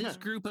 Between this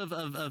group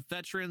of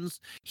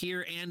veterans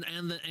here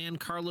and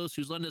Carlos,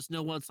 who's letting us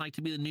know what it's like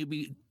to be the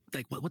newbie.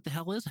 Like what the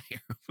hell is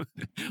here?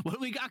 What do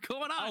we got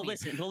going on? Oh,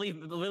 listen,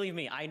 believe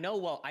me, I know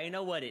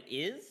what it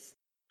is.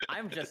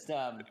 I'm just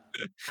I'm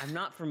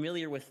not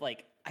familiar with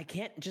like I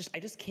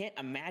just can't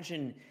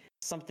imagine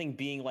something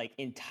being like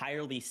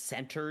entirely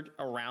centered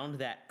around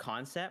that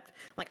concept.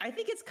 Like I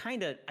think it's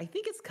kind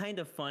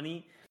of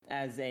funny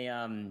as a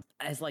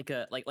as like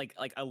a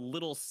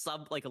little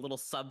sub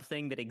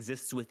thing that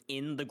exists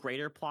within the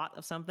greater plot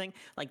of something.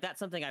 Like that's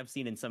something I've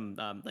seen in some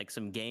like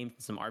some games,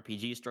 some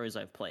RPG stories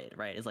I've played,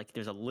 right? It's like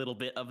there's a little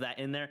bit of that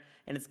in there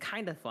and it's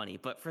kind of funny,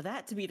 but for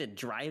that to be the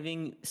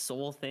driving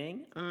sole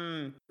thing,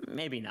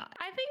 maybe not.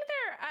 I think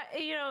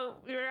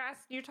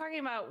you're talking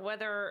about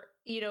whether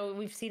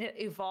we've seen it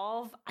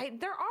evolve.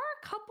 There are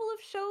a couple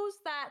of shows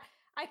that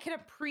I can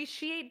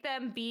appreciate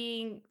them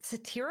being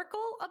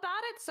satirical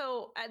about it.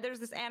 So there's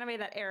this anime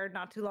that aired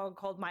not too long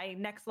called My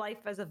Next Life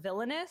as a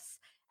Villainess,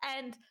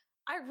 and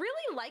I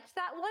really liked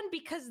that one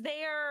because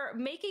they're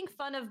making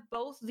fun of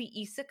both the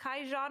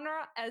isekai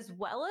genre as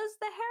well as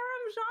the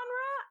harem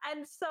genre,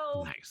 and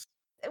so nice.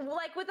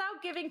 Like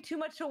without giving too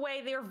much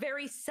away, they're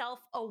very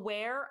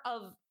self-aware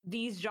of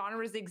these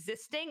genres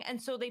existing, and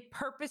so they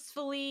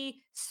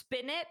purposefully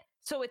spin it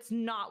so it's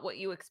not what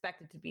you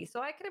expect it to be.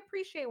 So I can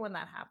appreciate when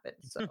that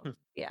happens. So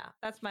yeah,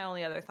 that's my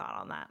only other thought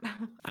on that.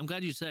 I'm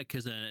glad you said,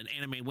 because an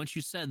anime, once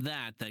you said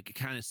that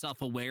kind of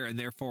self-aware, and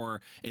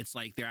therefore it's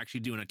like they're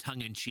actually doing a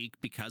tongue-in-cheek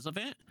because of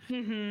it,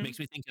 makes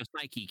me think of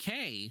Psyche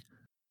K.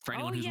 For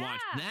anyone who's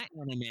watched that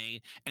anime,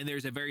 and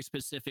there's a very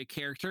specific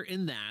character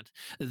in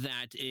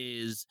that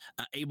is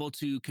able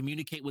to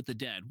communicate with the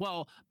dead.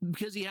 Well,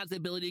 because he has the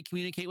ability to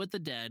communicate with the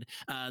dead,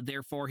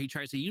 therefore he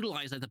tries to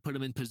utilize that to put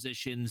him in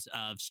positions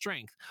of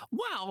strength.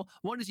 Well,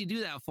 what does he do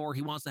that for?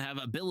 He wants to have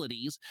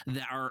abilities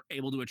that are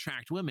able to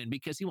attract women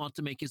because he wants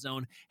to make his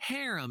own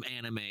harem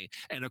anime.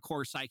 And of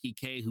course, Psyche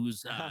K,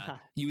 who's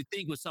you would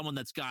think with someone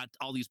that's got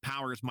all these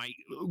powers might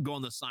go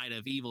on the side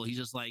of evil. He's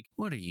just like,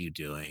 what are you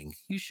doing?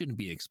 You shouldn't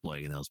be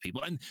exploiting those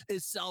people, and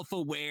is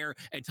self-aware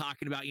and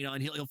talking about,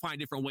 and he'll find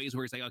different ways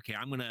where he's like, okay,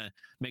 I'm gonna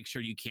make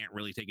sure you can't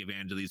really take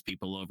advantage of these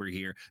people over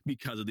here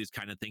because of these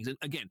kind of things. And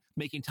again,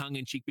 making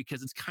tongue-in-cheek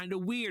because it's kind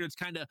of weird, it's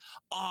kind of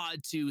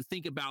odd to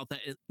think about that,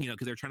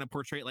 because they're trying to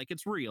portray it like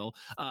it's real,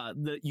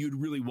 that you'd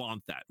really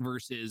want that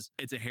versus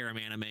it's a harem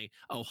anime,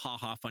 oh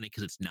haha funny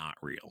because it's not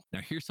real. Now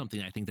here's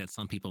something I think that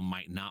some people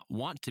might not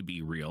want to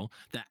be real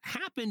that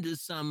happened to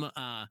some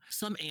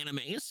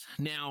animes.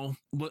 Now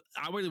what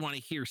I really want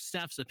to hear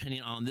Steph's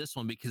opinion on this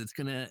one, because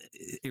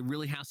it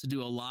really has to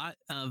do a lot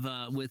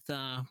of with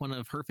one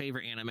of her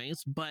favorite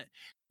animes, but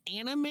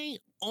anime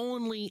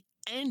only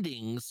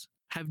endings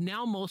have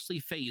now mostly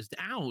phased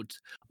out.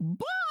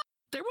 But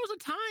there was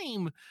a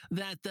time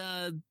that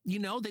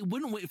they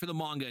wouldn't wait for the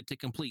manga to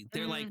complete.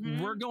 They're like,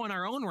 we're going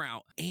our own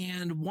route.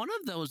 And one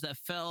of those that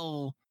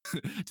fell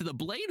to the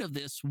blade of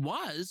this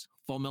was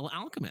Fullmetal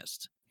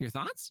Alchemist. Your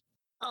thoughts?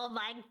 Oh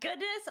my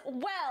goodness.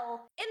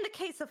 Well, in the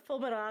case of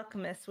Fullmetal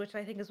Alchemist, which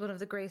I think is one of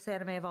the greatest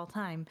anime of all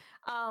time,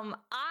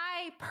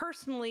 I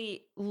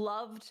personally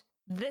loved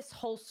this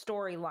whole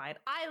storyline.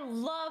 I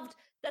loved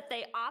that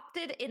they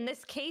opted in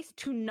this case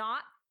to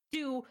not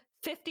do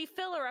 50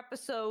 filler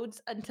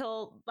episodes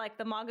until like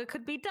the manga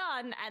could be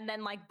done and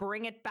then like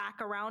bring it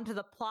back around to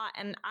the plot.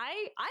 And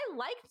I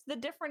liked the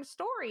different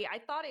story. I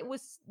thought it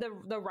was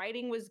the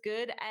writing was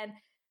good. And,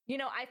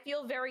 I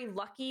feel very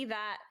lucky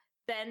that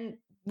then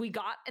we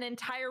got an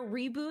entire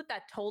reboot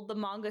that told the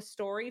manga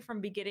story from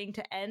beginning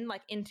to end,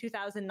 like in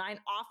 2009,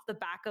 off the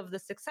back of the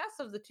success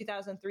of the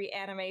 2003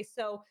 anime.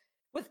 So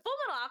with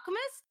Fullmetal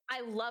Alchemist,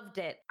 I loved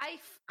it.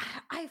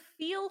 I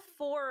feel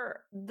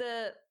for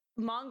the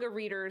manga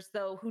readers,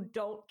 though, who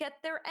don't get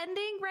their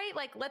ending, right?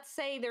 Like, let's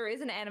say there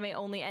is an anime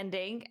only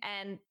ending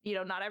and,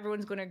 not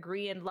everyone's going to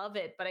agree and love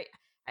it, but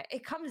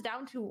it comes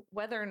down to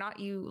whether or not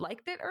you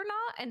liked it or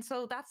not. And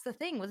so that's the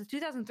thing with the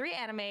 2003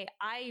 anime.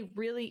 I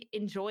really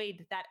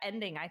enjoyed that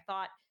ending. I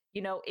thought,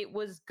 it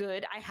was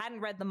good. I hadn't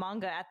read the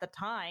manga at the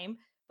time,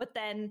 but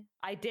then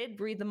I did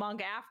read the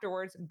manga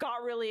afterwards,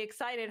 got really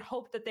excited,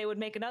 hoped that they would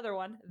make another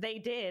one. They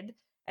did.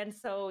 And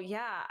so,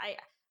 yeah,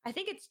 I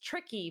think it's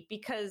tricky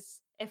because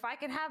if I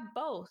can have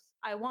both,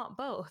 I want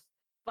both.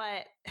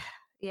 But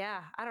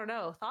yeah, I don't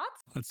know.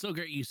 Thoughts? That's so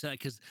great you said,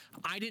 because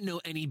I didn't know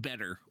any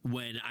better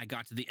when I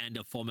got to the end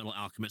of Fullmetal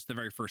Alchemist the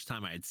very first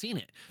time I had seen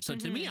it. So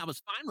to me, I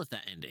was fine with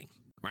that ending.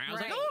 Right? I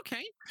was like, oh,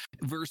 okay.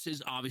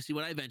 Versus obviously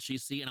what I eventually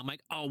see. And I'm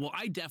like, oh, well,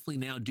 I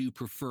definitely now do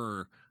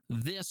prefer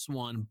this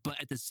one, but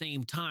at the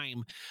same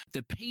time,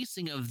 the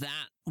pacing of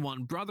that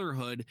one,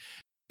 Brotherhood,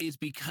 is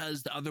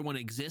because the other one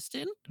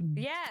existed.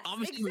 Yes,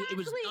 Obviously, exactly. it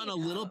was done a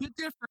little bit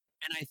different.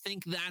 And I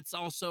think that's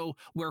also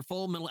where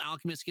Full Metal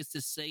Alchemist gets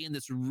to say in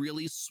this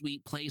really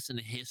sweet place in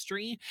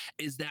history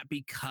is that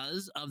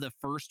because of the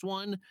first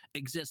one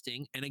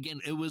existing, and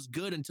again, it was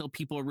good until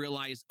people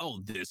realized,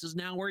 oh, this is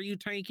now where you're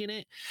taking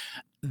it.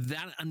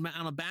 That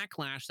amount of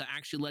backlash that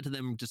actually led to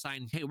them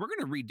deciding, hey, we're going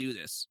to redo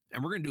this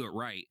and we're going to do it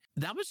right.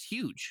 That was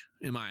huge,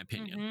 in my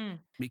opinion,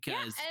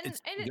 because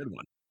it's a good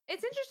one.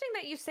 It's interesting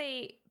that you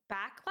say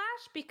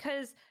backlash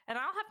because, and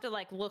I'll have to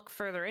like look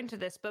further into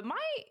this, but my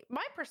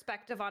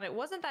perspective on it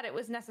wasn't that it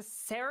was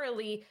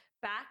necessarily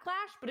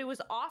backlash, but it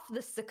was off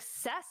the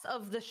success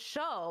of the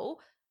show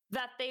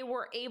that they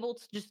were able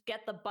to just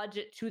get the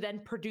budget to then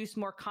produce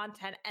more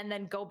content and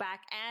then go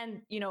back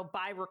and, you know,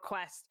 by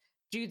request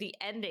do the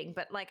ending.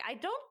 But like, I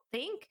don't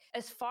think,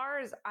 as far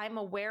as I'm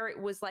aware, it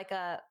was like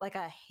a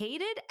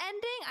hated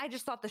ending. I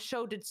just thought the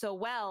show did so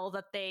well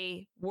that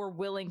they were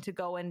willing to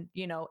go and,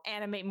 you know,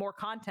 animate more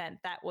content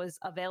that was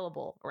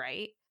available,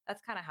 right?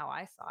 That's kind of how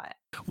I saw it.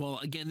 Well,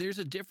 again, there's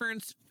a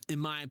difference, in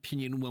my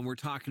opinion, when we're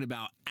talking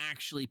about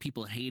actually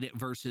people hate it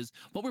versus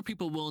what were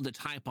people willing to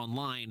type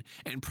online.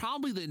 And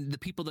probably the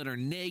people that are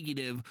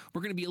negative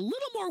were going to be a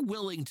little more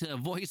willing to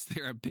voice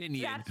their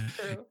opinion. That's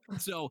true.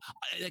 So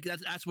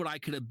that's what I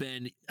could have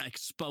been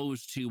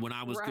exposed to when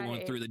I was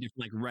going through the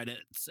different like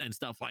Reddits and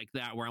stuff like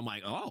that, where I'm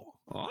like, oh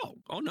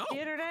no. The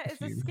internet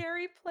is a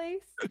scary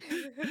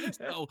place.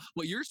 So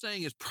what you're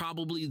saying is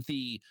probably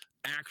the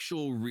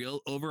actual real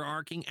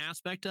overarching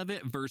aspect of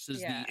it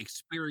versus the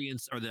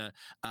experience or the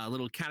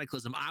little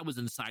cataclysm I was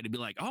inside to be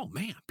like, oh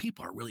man,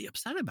 people are really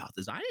upset about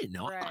this. I didn't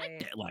know. I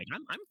liked it. Like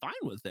I'm fine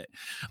with it.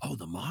 Oh,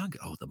 the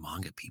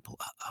manga people.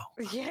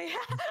 Yeah.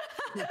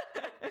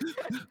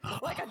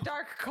 Like a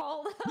dark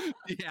cult.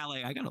 Yeah,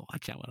 like I gotta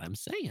watch out what I'm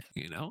saying,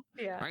 you know?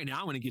 Yeah. Right now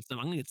I'm gonna get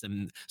some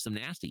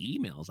nasty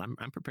emails.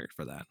 I'm prepared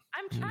for that.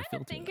 I'm trying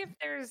to think if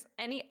there's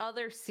any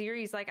other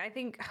series. Like I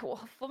think Full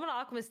Metal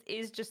Alchemist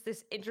is just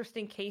this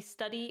interesting case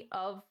study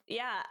of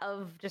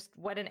just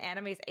what an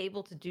anime is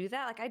able to do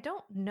that. Like I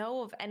don't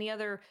know of any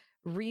other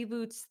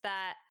reboots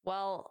that,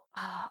 well,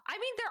 I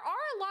mean there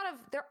are a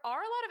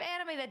lot of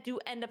anime that do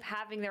end up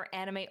having their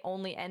anime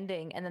only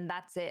ending and then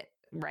that's it,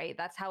 right?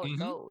 That's how it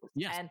goes.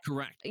 Yes, and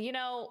correct. You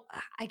know,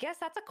 I guess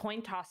that's a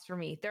coin toss for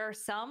me. There are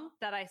some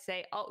that I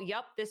say, oh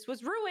yep, this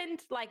was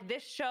ruined, like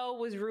this show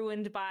was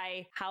ruined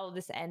by how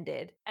this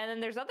ended. And then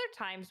there's other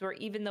times where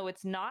even though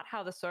it's not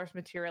how the source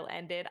material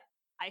ended,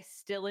 I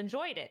still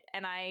enjoyed it.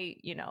 And I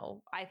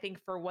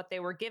think for what they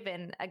were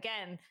given,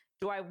 again,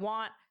 do I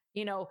want,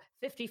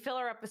 50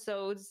 filler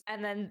episodes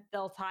and then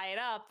they'll tie it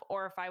up?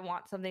 Or if I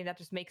want something that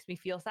just makes me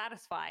feel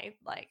satisfied,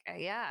 like,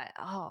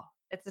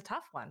 it's a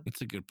tough one.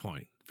 It's a good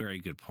point. Very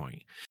good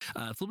point.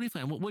 Flippity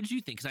Fan, what did you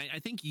think? Because I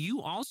think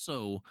you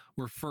also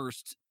were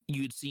first,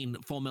 you'd seen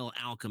Full Metal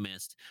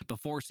Alchemist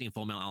before seeing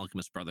Full Metal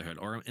Alchemist Brotherhood,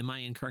 or am I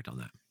incorrect on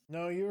that?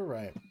 No, you were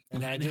right.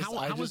 And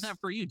how was that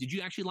for you? Did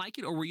you actually like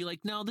it, or were you like,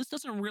 no, this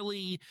doesn't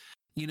really,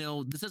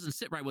 this doesn't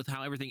sit right with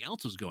how everything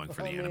else was going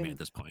for the anime at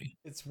this point?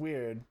 It's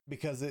weird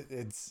because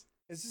it's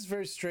just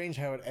very strange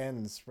how it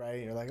ends,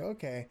 right? You're like,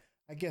 okay,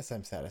 I guess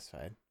I'm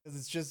satisfied. Because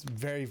it's just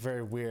very,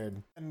 very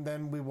weird. And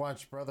then we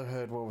watched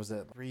Brotherhood, what was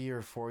it, 3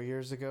 or 4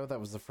 years ago? That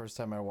was the first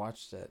time I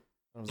watched it.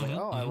 I was like,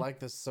 I like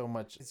this so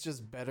much. It's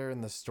just better in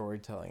the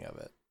storytelling of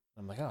it.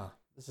 I'm like,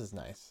 this is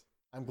nice.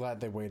 I'm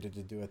glad they waited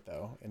to do it,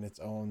 though, in its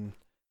own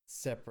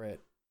separate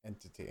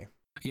entity.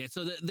 Yeah,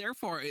 so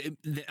therefore,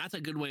 that's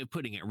a good way of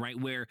putting it, right?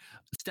 Where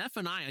Steph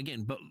and I,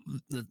 again, but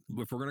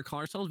if we're going to call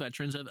ourselves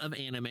veterans of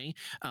anime,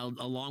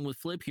 along with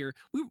Flip here,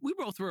 we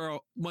both were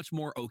much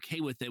more okay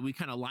with it. We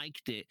kind of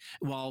liked it.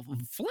 While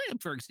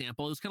Flip, for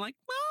example, was kind of like,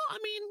 well, I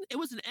mean, it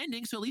was an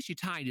ending, so at least you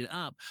tied it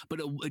up, but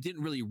it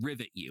didn't really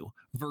rivet you.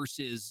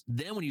 Versus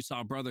then when you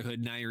saw Brotherhood,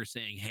 now you're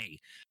saying, hey,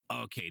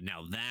 okay,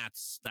 now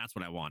that's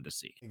what I wanted to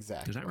see.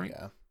 Exactly. Is that right?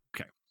 Yeah.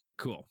 Okay,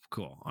 cool.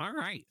 All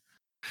right.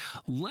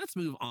 Let's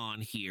move on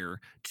here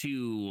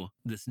to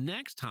this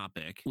next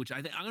topic, which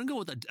I'm going to go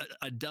with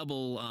a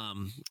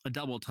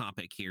double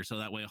topic here, so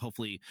that way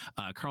hopefully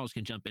Carlos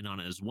can jump in on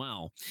it as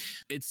well.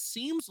 It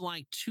seems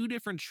like two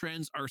different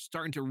trends are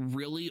starting to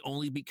really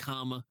only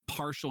become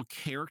partial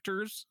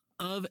characters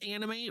of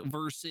anime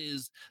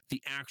versus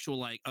the actual,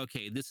 like,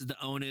 okay, this is the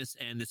onus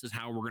and this is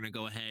how we're going to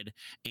go ahead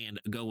and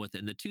go with it.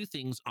 And the two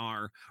things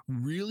are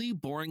really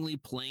boringly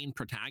plain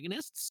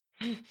protagonists.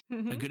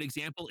 A good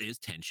example is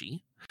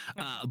Tenchi,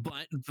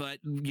 but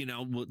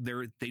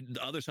the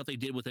other stuff they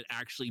did with it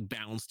actually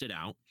balanced it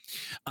out.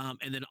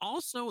 And then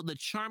also the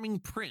charming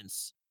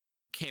prince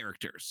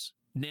characters.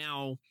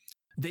 Now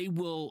they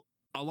will.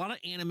 A lot of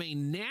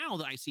anime now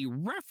that I see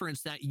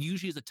reference that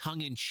usually is a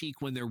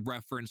tongue-in-cheek when they're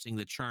referencing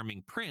the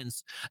charming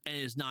prince, and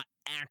is not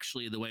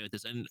actually the way with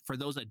this. And for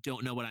those that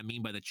don't know what I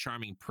mean by the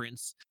charming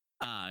prince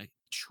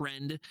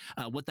trend,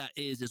 what that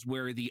is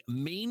where the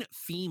main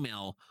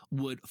female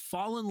would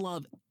fall in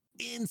love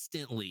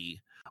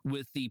instantly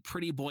with the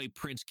pretty boy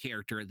prince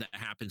character that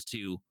happens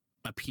to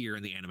appear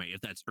in the anime, if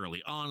that's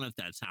early on, if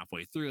that's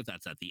halfway through, if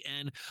that's at the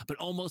end, but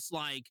almost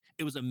like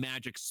it was a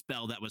magic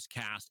spell that was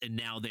cast and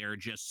now they're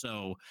just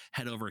so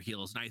head over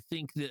heels. And I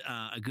think that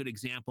a good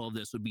example of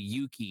this would be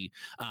Yuki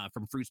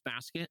from Fruits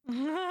Basket.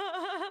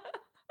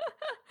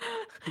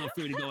 Feel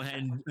free to go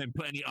ahead and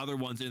put any other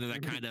ones in there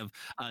that kind of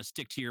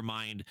stick to your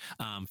mind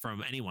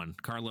from anyone,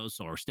 Carlos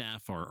or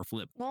Steph or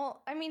Flip.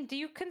 Well, I mean, do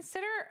you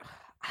consider,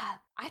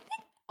 I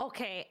think,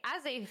 okay,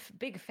 as a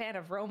big fan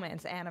of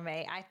romance anime,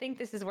 I think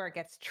this is where it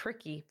gets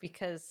tricky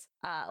because,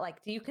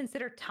 like, do you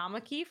consider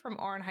Tamaki from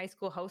Ouran High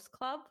School Host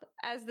Club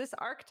as this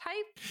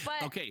archetype?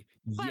 But okay,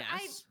 but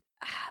yes.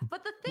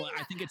 But the thing, well,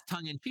 I think it's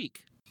tongue in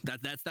cheek.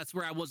 That's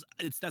where I was.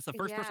 That's the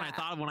first person I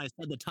thought of when I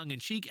said the tongue in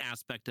cheek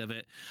aspect of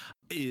it.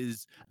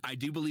 Is I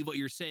do believe what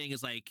you're saying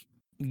is like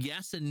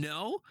yes and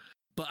no.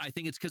 But I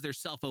think it's because they're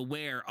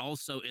self-aware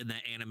also in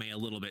that anime a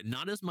little bit.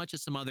 Not as much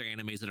as some other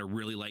animes that are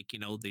really like,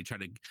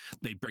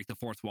 they break the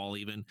fourth wall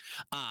even.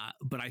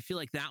 But I feel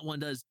like that one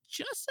does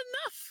just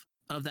enough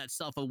of that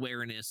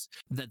self-awareness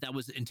that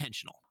was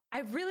intentional. I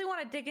really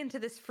want to dig into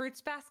this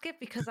Fruits Basket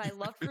because I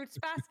love Fruits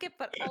Basket,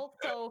 but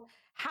also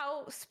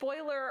how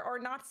spoiler or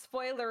not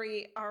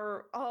spoilery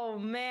are, oh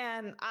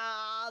man,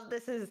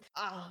 this is,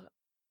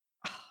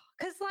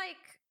 because like,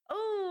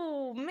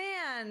 oh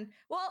man.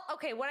 Well,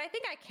 okay, what I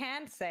think I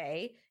can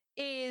say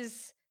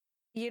is,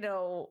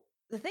 the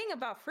thing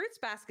about Fruits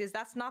Basket is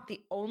that's not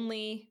the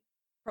only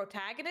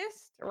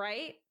protagonist,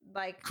 right?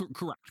 Like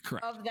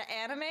correct of the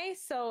anime.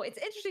 So it's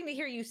interesting to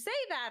hear you say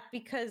that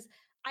because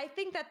I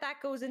think that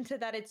goes into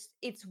that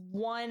it's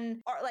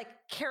one like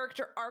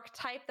character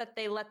archetype that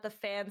they let the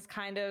fans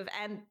kind of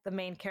and the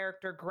main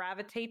character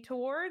gravitate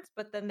towards,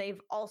 but then they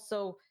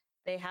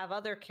have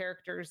other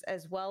characters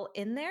as well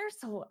in there.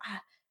 So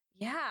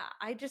yeah,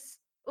 I don't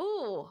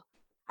know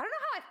how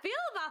I feel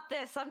about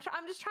this. I'm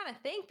just trying to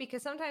think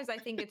because sometimes I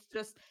think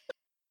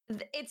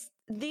it's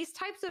these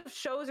types of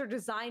shows are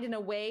designed in a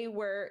way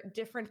where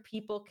different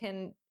people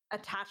can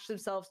attach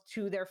themselves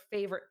to their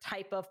favorite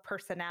type of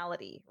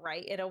personality,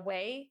 right? In a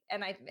way.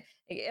 And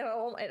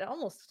it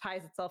almost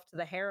ties itself to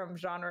the harem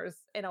genres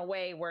in a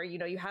way where,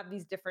 you have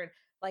these different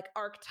like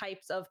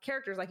archetypes of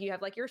characters. Like you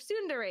have like your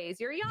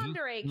tsunderes, your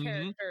yandere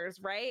characters,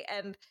 right?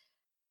 And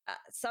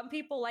some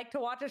people like to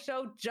watch a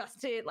show just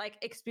to like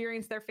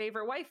experience their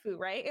favorite waifu,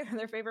 right? Or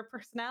their favorite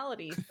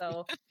personality.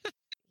 So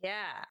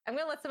yeah, I'm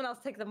going to let someone else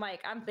take the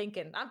mic. I'm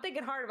thinking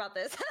hard about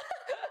this.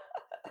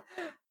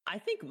 I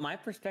think my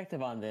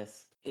perspective on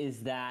this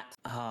is that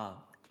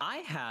I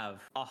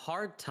have a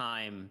hard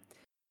time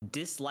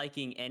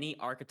disliking any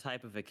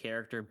archetype of a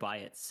character by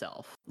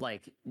itself.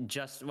 Like,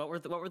 just what were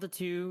the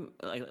two?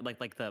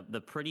 Like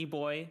the pretty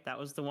boy, that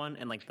was the one,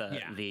 and like the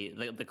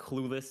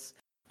clueless,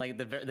 like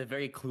the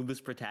very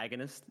clueless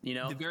protagonist.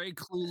 The very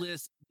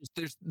clueless.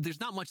 There's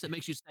not much that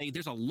makes you say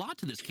there's a lot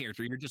to this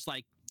character. You're just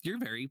like you're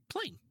very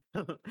plain.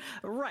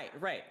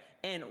 Right.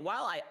 And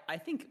while I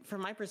think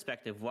from my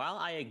perspective, while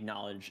I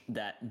acknowledge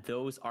that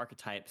those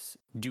archetypes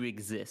do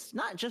exist,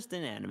 not just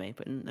in anime,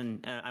 but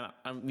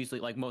I'm usually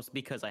like most,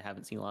 because I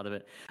haven't seen a lot of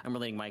it, I'm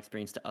relating my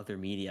experience to other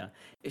media.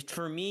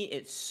 For me,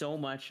 it's so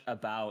much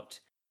about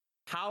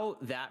how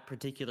that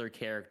particular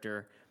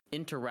character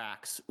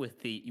interacts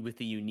with the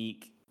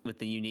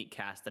unique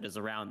cast that is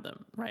around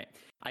them, right?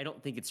 I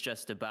don't think it's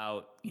just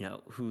about,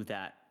 who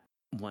that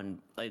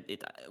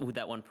who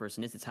that one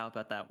person is. It's how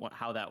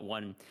that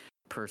one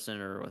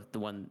person or the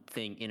one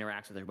thing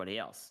interacts with everybody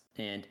else,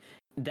 and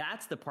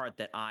that's the part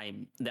that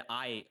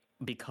I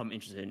become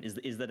interested in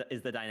is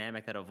the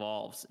dynamic that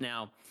evolves.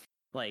 Now,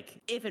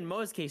 like if in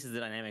most cases the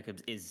dynamic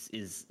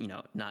is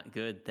not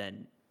good,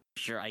 then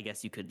sure, I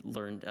guess you could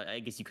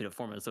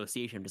form an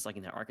association just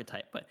liking that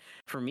archetype. But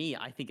for me,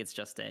 I think it's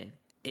just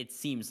it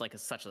seems like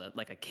such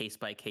a case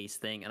by case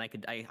thing, and I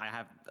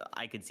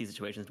could see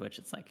situations in which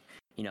it's like,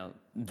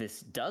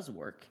 this does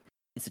work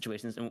in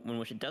situations in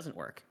which it doesn't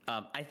work.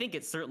 I think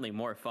it's certainly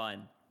more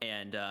fun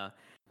and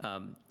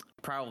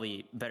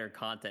probably better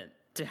content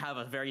to have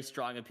a very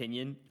strong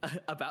opinion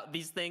about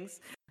these things.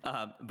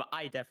 But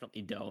I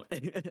definitely don't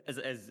as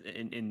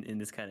in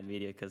this kind of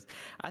media, because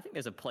I think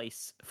there's a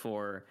place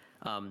for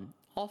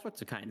all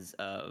sorts of kinds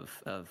of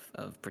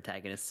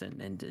protagonists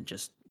and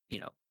just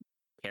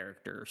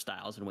character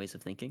styles and ways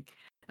of thinking.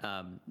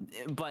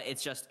 But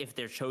it's just, if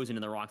they're chosen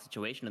in the wrong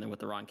situation and they're with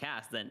the wrong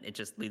cast, then it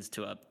just leads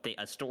to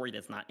a story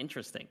that's not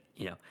interesting,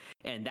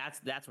 and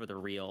that's where the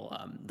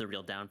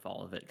real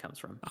downfall of it comes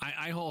from.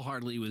 I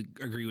wholeheartedly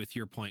agree with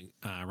your point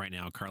right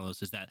now,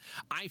 Carlos, is that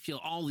I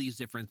feel all these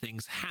different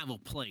things have a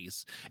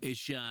place. It's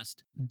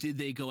just, did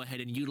they go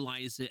ahead and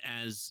utilize it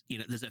as,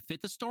 does it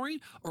fit the story?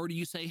 Or do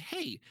you say,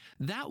 hey,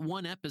 that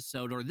one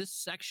episode or this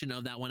section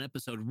of that one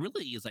episode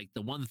really is like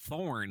the one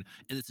thorn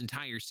in this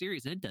entire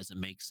series and it doesn't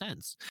make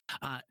sense.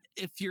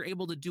 if you're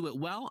able to do it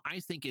well, I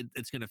think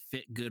it's going to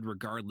fit good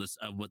regardless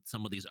of what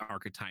some of these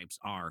archetypes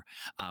are.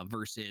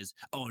 Versus,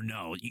 oh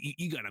no,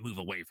 you got to move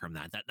away from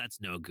that.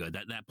 That's no good.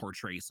 That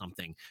portrays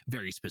something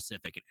very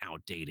specific and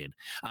outdated.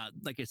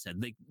 Like I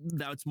said,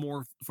 that's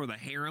more for the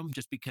harem,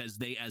 just because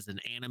they, as an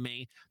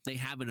anime, they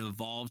haven't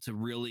evolved to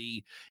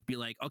really be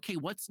like, okay,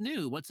 what's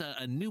new? What's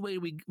a new way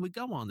we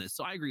go on this?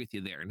 So I agree with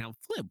you there. Now,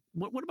 Flip,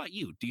 what about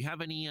you? Do you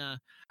have any?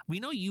 We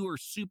know you are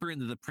super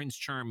into the Prince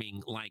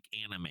Charming like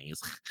animes.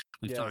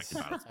 We've talked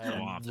about it so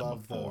often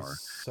love before.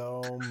 those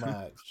so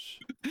much.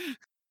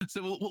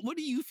 So what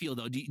do you feel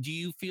though? Do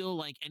you feel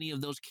like any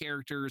of those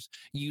characters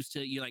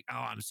you're like, oh,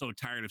 I'm so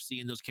tired of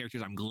seeing those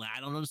characters. I'm glad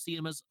I don't see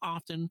them as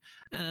often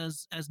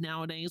as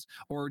nowadays.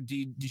 Or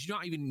did you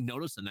not even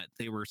notice them that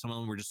some of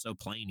them were just so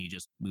plain you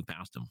just move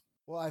past them?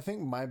 Well, I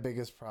think my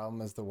biggest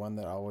problem is the one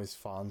that always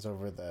fawns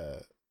over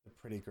the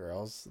pretty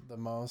girls the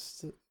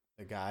most.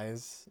 The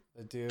guys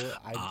that do.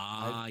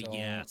 I don't,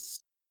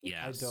 yes.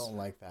 I don't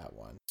like that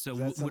one. So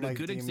that's would in, a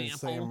good Demon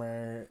example?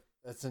 Slayer.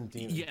 That's in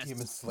Demon Slayer. Yes,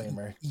 Demon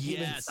Slayer.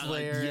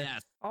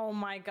 yes. Oh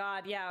my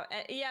God! Yeah,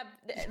 yeah.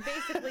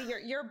 Basically,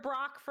 you're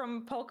Brock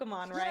from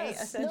Pokemon, right?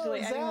 Yes,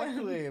 Essentially, no,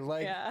 exactly. anyone...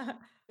 Like, yeah.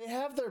 they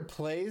have their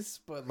place,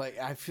 but like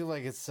I feel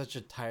like it's such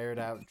a tired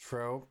out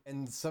trope.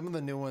 And some of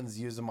the new ones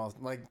use them all.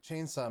 Like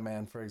Chainsaw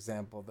Man, for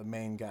example, the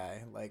main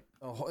guy. Like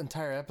the whole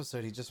entire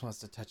episode, he just wants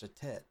to touch a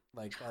tit.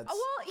 Like that's.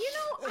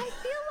 Well, I feel like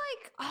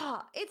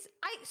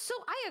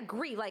I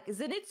agree. Like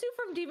Zenitsu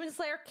from Demon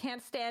Slayer,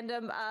 can't stand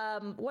him.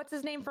 What's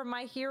his name from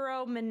My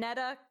Hero?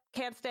 Mineta,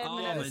 can't stand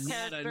Mineta's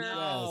character.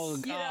 No,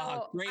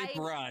 Yes. great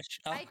brush.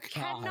 Oh, I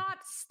cannot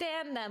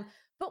stand them.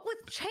 But with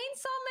Chainsaw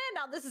Man,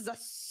 now this is a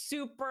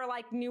super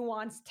like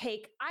nuanced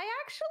take. I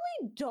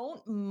actually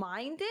don't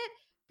mind it,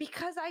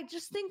 because I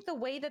just think the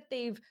way that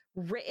they've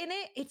written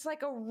it, it's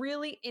like a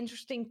really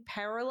interesting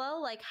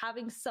parallel, like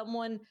having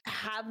someone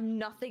have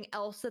nothing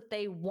else that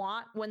they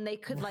want when they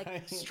could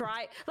like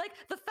strive, like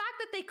the fact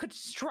that they could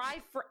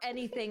strive for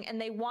anything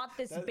and they want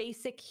this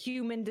basic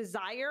human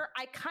desire.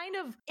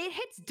 It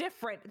hits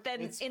different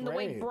than in the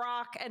way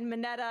Brock and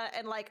Mineta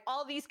and like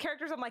all these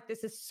characters. I'm like,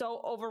 this is so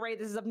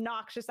overrated. This is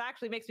obnoxious.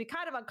 Actually makes me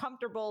kind of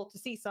uncomfortable to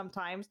see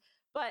sometimes.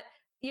 But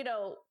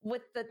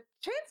with the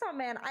Chainsaw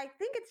Man, I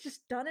think it's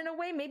just done in a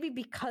way, maybe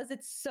because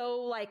it's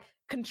so like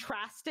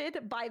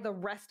contrasted by the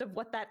rest of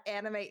what that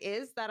anime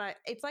is, that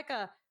it's like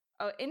a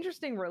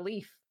interesting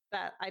relief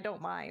that I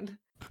don't mind.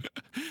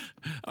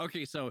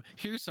 Okay, so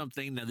here's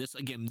something. Now this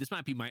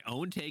might be my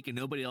own take and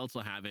nobody else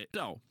will have it.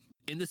 So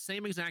in the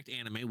same exact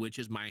anime, which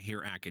is My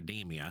Hero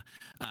Academia,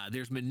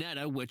 there's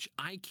Mineta, which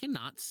I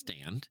cannot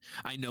stand.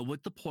 I know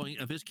what the point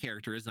of his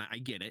character is, and I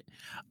get it.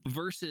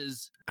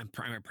 Versus, I'm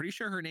pretty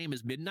sure her name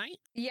is Midnight.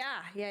 Yeah.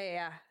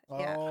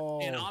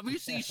 Oh. And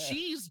obviously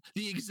she's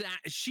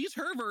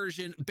her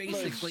version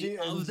basically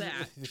of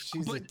that.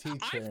 She's a teacher.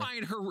 I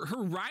find her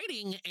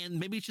writing, and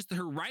maybe it's just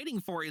her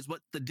writing for is what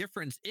the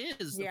difference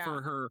is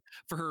for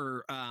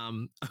her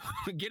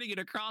getting it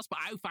across. But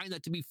I find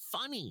that to be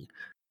funny.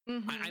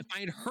 Mm-hmm. I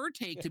find her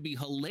take to be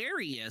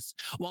hilarious,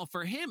 while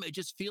for him it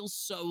just feels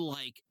so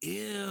like,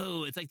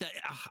 ew. It's like that.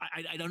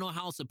 I don't know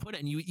how else to put it.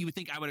 And you would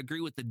think I would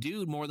agree with the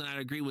dude more than I'd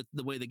agree with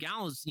the way the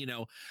gal is,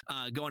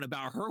 going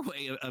about her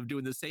way of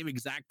doing the same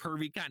exact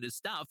pervy kind of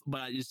stuff.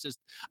 But it's just,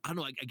 I don't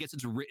know. I guess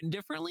it's written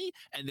differently,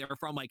 and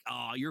therefore I'm like,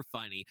 oh, you're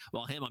funny.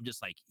 While him, I'm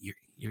just like, you're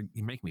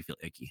making me feel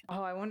icky.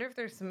 Oh, I wonder if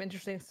there's some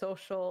interesting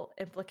social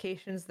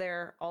implications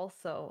there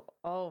also.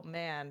 Oh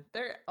man,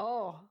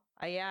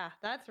 yeah,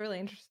 that's really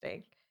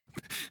interesting.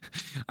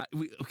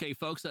 Okay,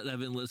 folks that have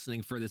been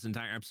listening for this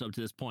entire episode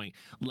to this point,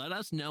 let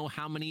us know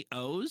how many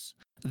O's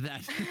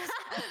that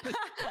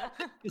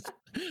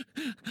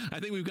I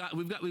think we've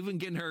been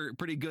getting her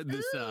pretty good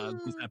this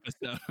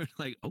episode.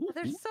 Like,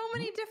 there's so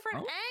many different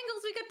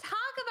angles we could talk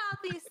about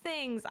these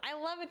things. I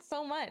love it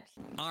so much.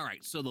 All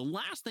right, so the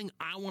last thing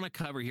I want to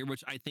cover here,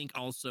 which I think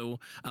also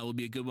will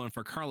be a good one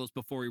for Carlos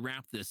before we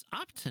wrap this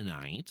up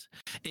tonight,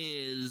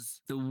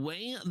 is the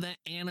way that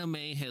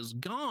anime has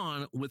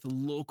gone with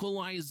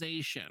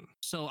localization.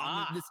 So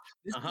this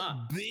is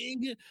a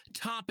big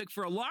topic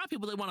for a lot of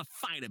people. They want to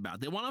fight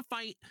about. They want to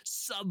fight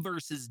sub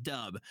versus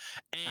dub,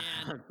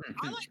 and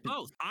I like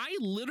both. I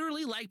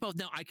literally like both.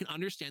 Now I can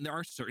understand there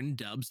are certain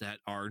dubs that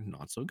are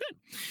not so good,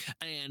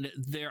 and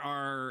there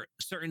are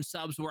certain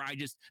subs where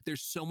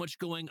there's so much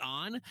going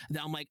on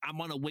that I'm like, I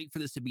want to wait for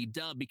this to be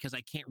dubbed because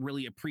I can't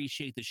really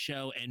appreciate the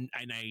show, and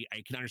I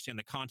can understand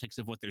the context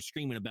of what they're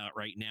screaming about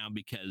right now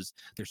because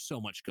there's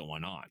so much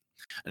going on.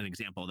 An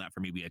example of that for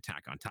me would be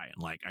Attack on Titan.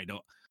 Like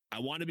I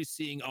want to be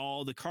seeing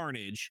all the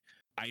carnage.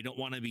 I don't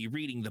want to be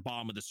reading the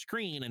bottom of the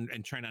screen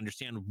and trying to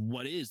understand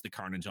what is the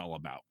carnage all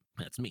about.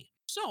 That's me.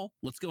 So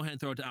let's go ahead and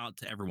throw it out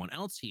to everyone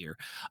else here.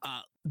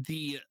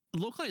 The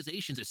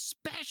localizations,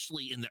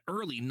 especially in the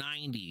early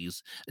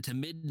 90s to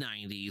mid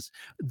 90s,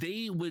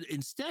 they would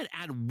instead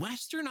add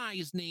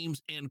westernized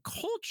names and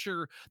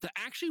culture that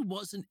actually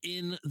wasn't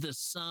in the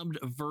subbed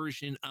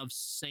version of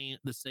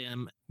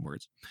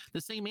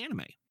the same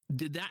anime.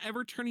 Did that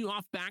ever turn you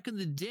off back in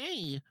the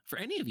day for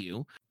any of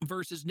you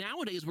versus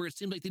nowadays where it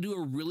seems like they do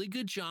a really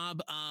good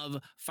job of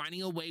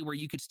finding a way where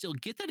you could still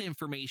get that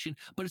information,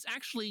 but it's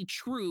actually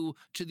true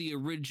to the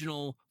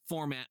original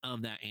format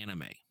of that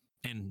anime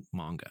and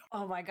manga?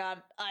 Oh my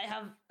God. I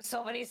have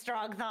so many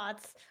strong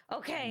thoughts.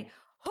 Okay.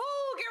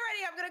 Oh, get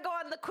ready. I'm going to go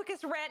on the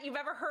quickest rant you've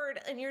ever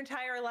heard in your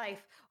entire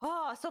life.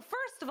 Oh, so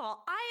first of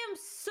all, I am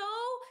so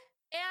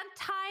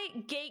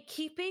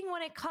anti-gatekeeping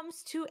when it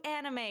comes to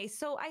anime.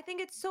 So I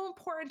think it's so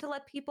important to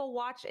let people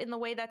watch in the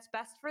way that's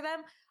best for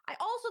them. I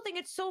also think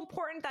it's so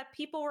important that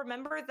people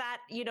remember that,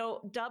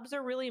 dubs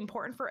are really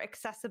important for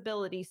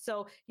accessibility.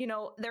 So,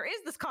 there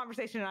is this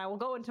conversation, and I will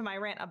go into my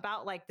rant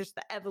about like just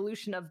the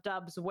evolution of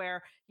dubs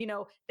where,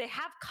 they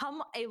have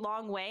come a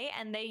long way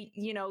and they,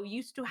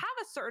 used to have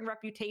a certain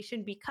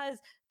reputation because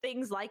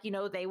things like,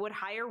 they would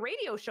hire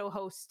radio show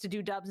hosts to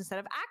do dubs instead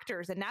of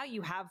actors. And now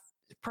you have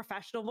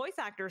professional voice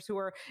actors who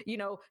are,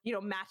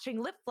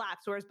 matching lip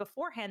flaps, whereas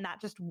beforehand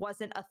that just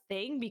wasn't a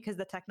thing because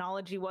the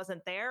technology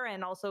wasn't there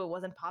and also it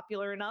wasn't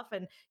popular enough.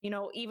 And,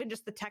 even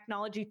just the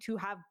technology to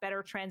have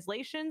better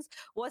translations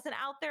wasn't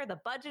out there. The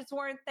budgets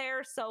weren't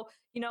there. So,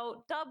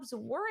 dubs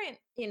weren't,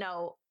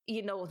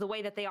 the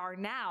way that they are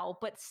now,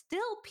 but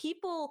still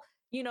people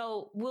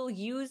will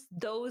use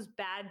those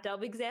bad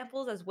dub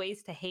examples as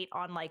ways to hate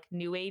on like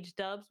new age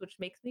dubs, which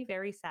makes me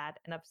very sad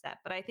and upset.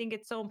 But I think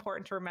it's so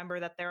important to remember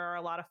that there are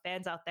a lot of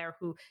fans out there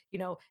who,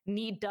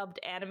 need dubbed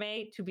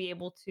anime to be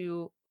able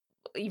to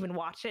even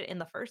watch it in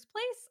the first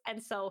place.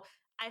 And so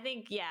I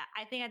think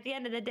at the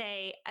end of the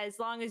day, as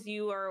long as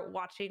you are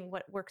watching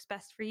what works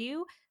best for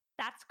you,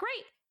 that's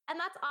great. And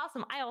that's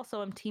awesome. I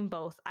also am team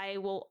both. I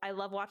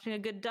love watching a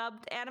good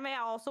dubbed anime.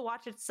 I'll also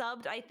watch it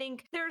subbed. I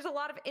think there's a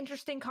lot of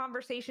interesting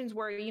conversations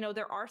where,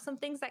 there are some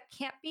things that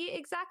can't be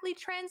exactly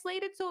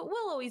translated. So it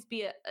will always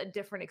be a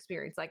different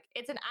experience. Like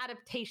it's an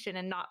adaptation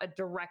and not a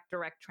direct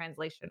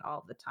translation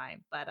all the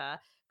time. But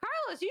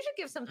Carlos, you should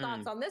give some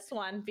thoughts on this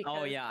one. Because,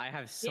 oh yeah, I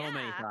have so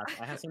many thoughts.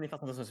 I have so many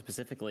thoughts on this one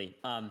specifically.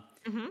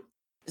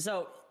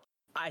 So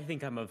I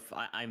think I'm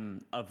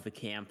of the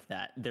camp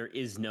that there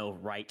is no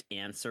right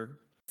answer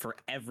for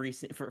every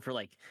for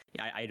like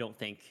I don't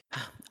think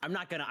I'm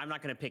not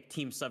gonna pick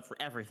team sub for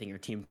everything or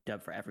team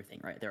dub for everything,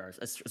 right? There are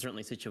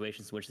certainly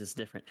situations in which this is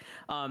different,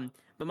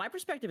 but my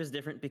perspective is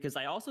different because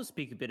I also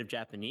speak a bit of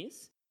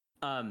Japanese,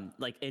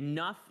 like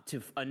enough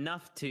to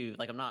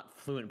like I'm not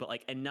fluent, but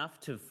like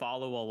enough to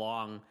follow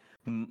along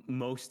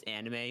most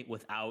anime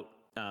without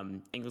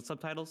English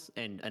subtitles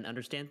and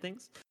understand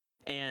things.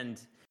 And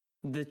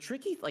the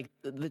tricky, like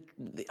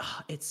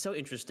it's so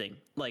interesting.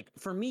 Like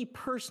for me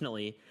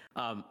personally,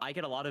 I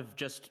get a lot of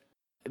just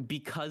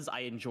because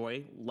I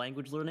enjoy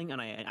language learning and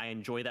I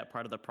enjoy that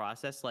part of the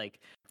process.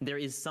 Like there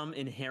is some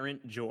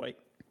inherent joy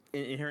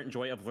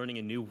of learning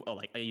a new,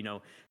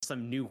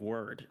 some new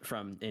word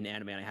from an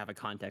anime, and I have a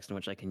context in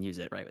which I can use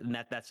it, right? And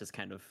that's just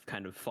kind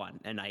of fun.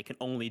 And I can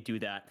only do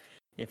that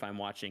if I'm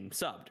watching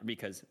subbed,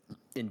 because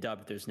in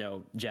dubbed there's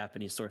no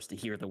Japanese source to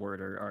hear the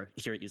word or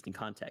hear it used in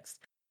context.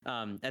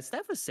 As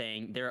Steph was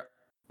saying,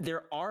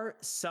 there are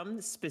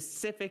some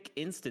specific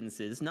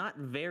instances, not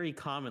very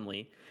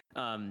commonly,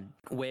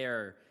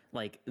 where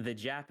like the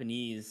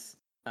Japanese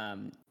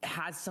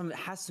has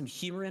some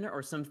humor in it,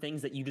 or some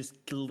things that you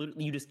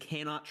just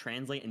cannot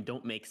translate and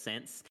don't make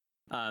sense.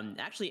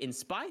 Actually, in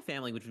Spy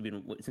Family, which we've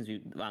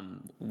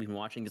been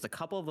watching, there's a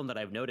couple of them that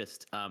I've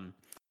noticed.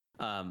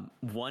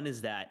 One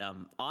is that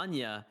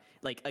Anya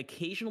like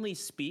occasionally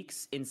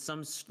speaks in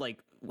some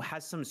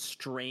has some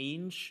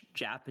strange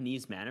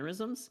Japanese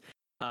mannerisms.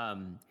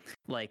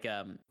 Like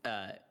a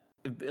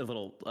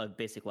little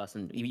basic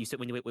lesson. You said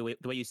the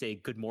way you say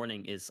good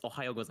morning is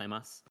Ohayo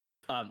gozaimasu.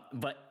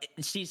 But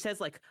she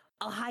says like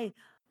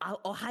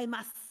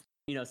ohaimasu,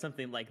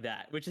 something like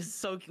that, which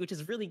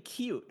is really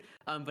cute.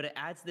 But it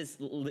adds this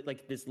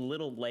this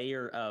little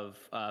layer of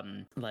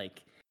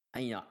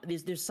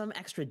there's some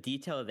extra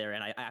detail there,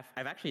 and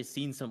I've actually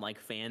seen some like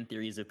fan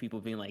theories of people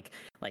being like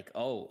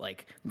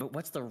but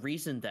what's the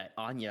reason that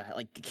Anya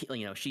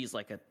she's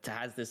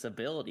has this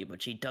ability,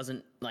 but she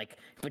doesn't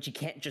but she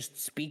can't just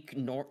speak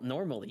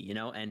normally,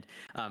 and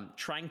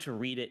trying to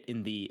read it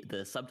in the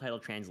subtitle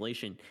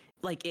translation,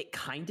 it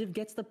kind of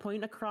gets the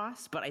point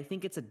across, but I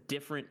think it's a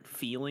different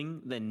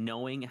feeling than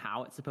knowing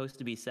how it's supposed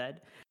to be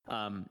said.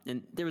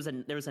 And there was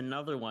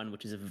another one,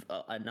 which is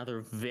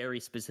another very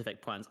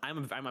specific puns.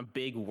 I'm a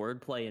big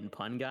wordplay and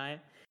pun guy,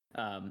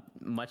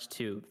 much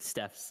to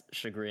Steph's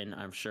chagrin,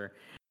 I'm sure.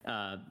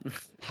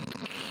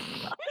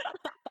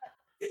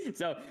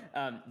 So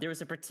there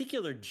was a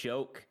particular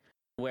joke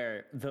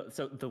where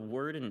the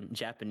word in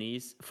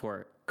Japanese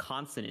for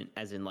consonant,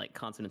 as in like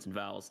consonants and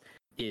vowels,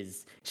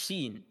 is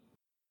shin.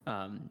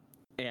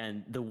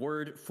 And the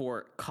word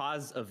for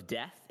cause of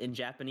death in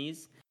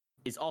Japanese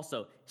is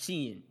also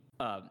shin.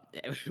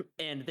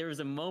 And there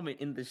was a moment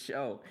in the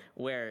show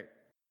where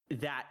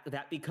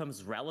that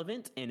becomes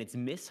relevant and it's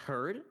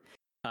misheard.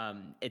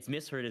 it's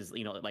misheard as,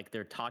 like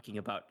they're talking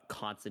about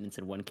consonants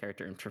and one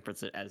character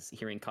interprets it as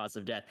hearing cause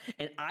of death.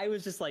 And I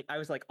was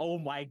like, oh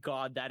my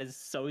God, that is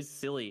so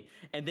silly.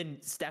 And then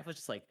Steph was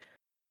just like,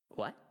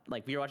 what?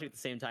 Like, we were watching at the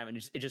same time, and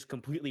it just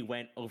completely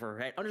went over her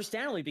head.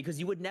 Understandably, because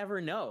you would never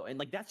know. And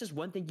like, that's just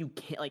one thing you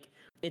can't, like,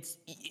 it's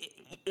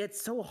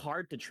so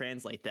hard to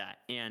translate that.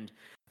 And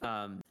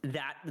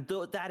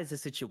that is a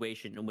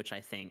situation in which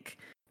I think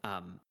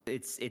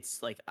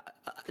it's like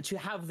to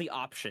have the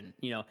option,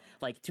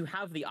 like to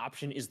have the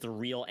option is the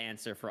real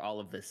answer for all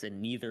of this,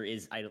 and neither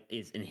is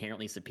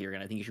inherently superior.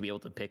 And I think you should be able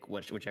to pick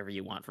whichever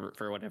you want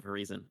for whatever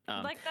reason.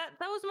 Like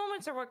those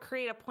moments are what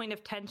create a point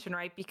of tension,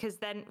 right? Because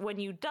then when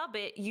you dub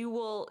it, you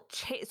will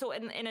so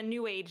in a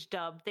new age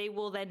dub, they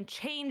will then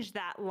change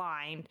that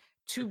line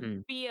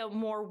to be a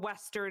more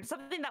Western,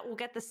 something that will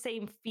get the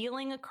same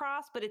feeling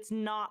across, but it's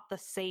not the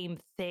same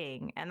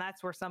thing. And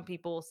that's where some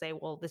people will say,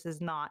 well, this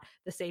is not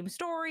the same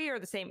story or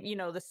the same,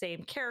 the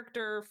same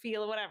character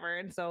feel or whatever.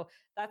 And so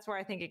that's where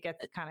I think it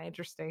gets kind of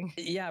interesting.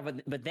 Yeah,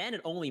 but then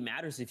it only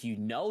matters if you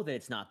know that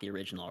it's not the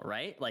original,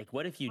 right? Like,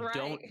 what if you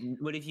don't?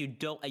 What if you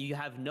don't? You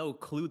have no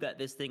clue that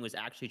this thing was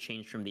actually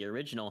changed from the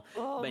original,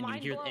 and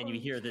you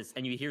hear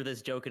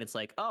this joke, and it's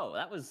like, oh,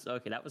 that was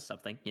okay. That was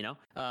something,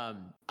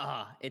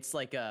 It's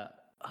like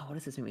what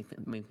does this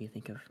make me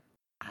think of?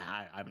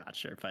 I'm not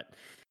sure, but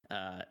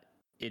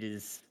it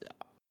is.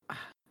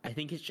 I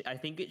think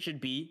it should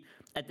be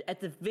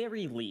at the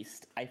very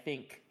least. I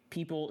think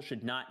people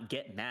should not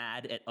get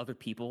mad at other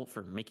people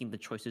for making the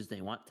choices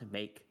they want to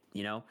make.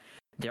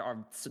 There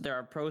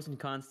are pros and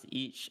cons to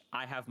each.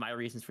 I have my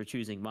reasons for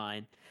choosing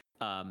mine.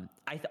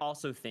 I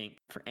also think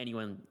for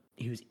anyone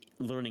who's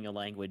learning a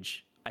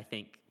language, I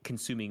think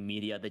consuming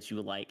media that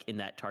you like in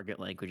that target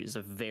language is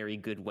a very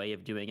good way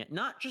of doing it.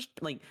 Not just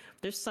like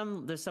there's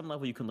some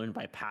level you can learn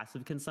by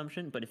passive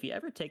consumption, but if you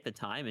ever take the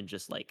time and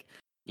just like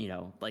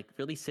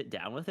really sit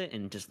down with it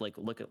and just like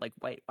look at like,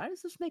 wait, why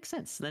does this make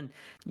sense? Then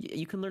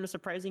you can learn a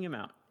surprising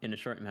amount in a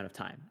short amount of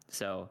time.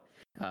 So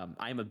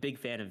I'm a big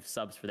fan of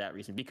subs for that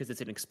reason, because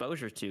it's an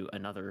exposure to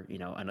another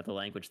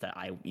language that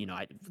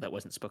that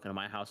wasn't spoken in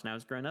my house when I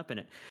was growing up, and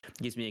it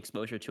gives me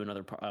exposure to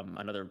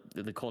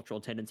the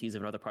cultural tendencies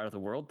of another part of the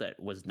world that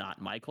was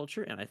not my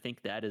culture, and I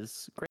think that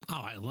is great.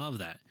 Oh, I love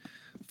that.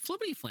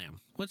 Flippity Flam,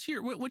 what's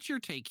your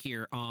take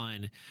here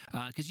on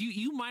because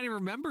you might have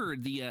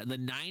remembered the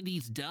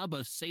 90s dub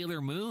of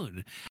Sailor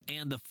Moon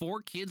and the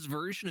 4Kids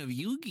version of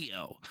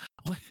Yu-Gi-Oh.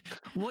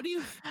 What do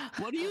you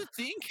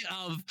think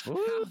of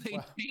how they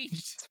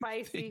changed?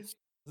 Spicy.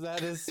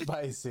 That is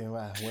spicy.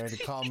 Wow, way to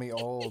call me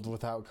old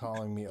without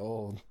calling me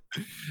old.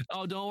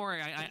 Oh, don't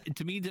worry.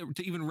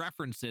 To even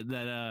reference it,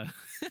 that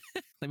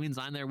that means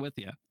I'm there with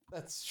you.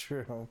 That's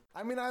true.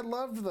 I mean, I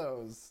loved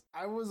those.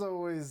 I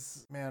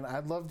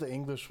loved the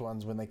English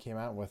ones when they came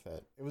out with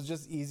it. It was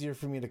just easier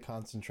for me to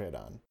concentrate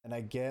on. And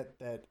I get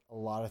that a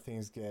lot of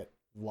things get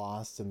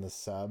lost in the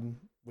sub,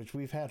 which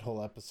we've had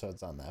whole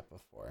episodes on that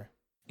before.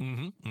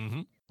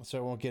 So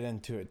I won't get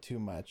into it too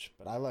much,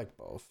 but I like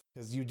both,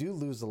 because you do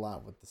lose a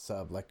lot with the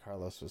sub, like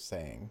Carlos was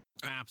saying.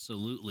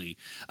 Absolutely.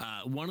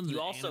 One of the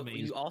you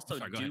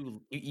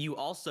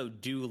also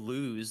do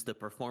lose the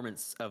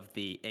performance of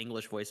the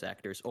English voice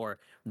actors or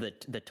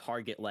the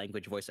target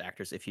language voice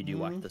actors if you do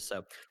watch the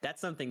sub.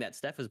 That's something that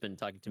Steph has been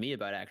talking to me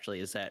about, actually,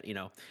 is that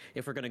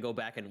if we're going to go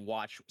back and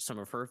watch some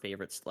of her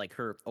favorites, like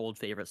her old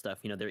favorite stuff,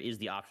 there is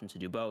the option to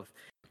do both.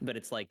 But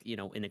it's like,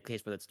 in a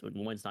case where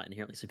one's not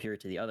inherently superior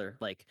to the other,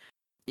 like,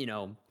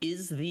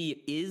 is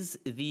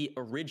the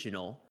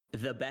original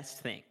the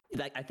best thing?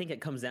 Like, I think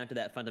it comes down to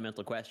that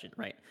fundamental question,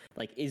 right?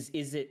 Like, is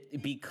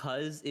it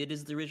because it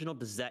is the original,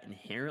 does that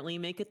inherently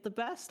make it the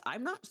best?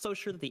 I'm not so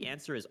sure that the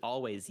answer is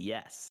always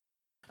yes.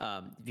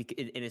 And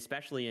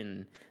especially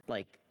in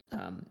like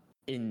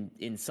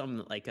in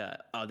some like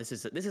this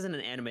isn't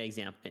an anime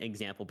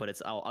example,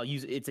 but I'll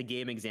use it's a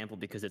game example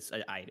because it's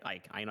I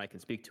know I can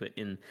speak to it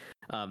in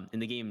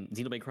the game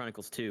Xenoblade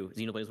Chronicles 2.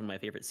 Xenoblade is one of my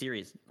favorite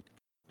series.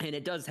 And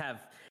it does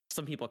have,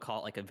 some people call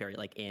it like a very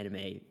like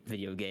anime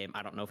video game.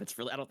 I don't know if it's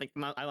really, I'm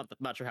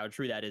not sure how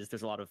true that is.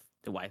 There's a lot of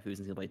the waifus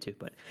in Xenoblade 2,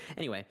 but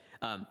anyway,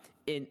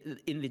 in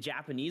the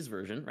Japanese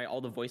version, right,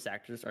 all the voice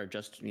actors are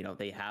just,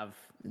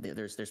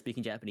 they're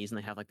speaking Japanese, and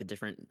they have like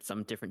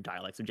some different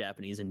dialects of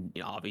Japanese, and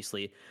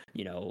obviously,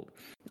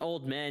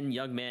 old men,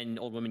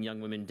 old women,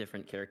 young women,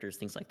 different characters,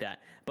 things like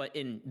that. But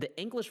in the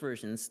English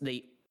versions,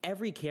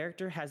 every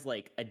character has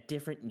like a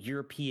different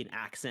European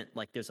accent.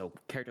 Like there's a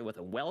character with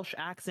a Welsh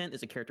accent,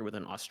 there's a character with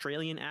an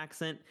Australian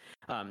accent,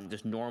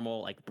 there's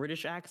normal like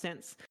British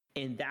accents,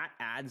 and that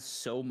adds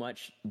so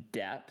much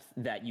depth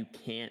that you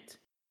can't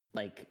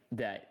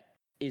that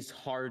is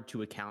hard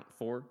to account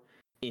for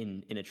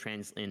in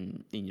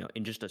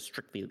just a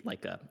strictly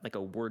like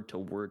a word to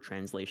word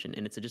translation,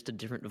 and it's just a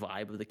different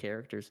vibe of the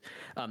characters.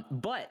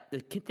 But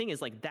the thing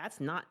is, like, that's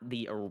not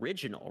the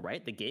original,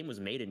 right? The game was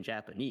made in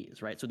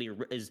Japanese, right?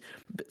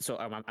 So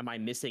am I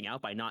missing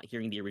out by not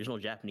hearing the original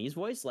Japanese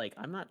voice? Like,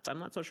 I'm not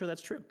so sure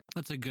that's true.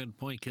 That's a good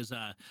point, because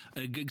a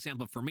good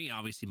example for me,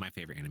 obviously my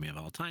favorite anime of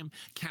all time,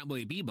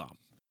 Cowboy Bebop.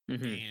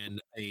 And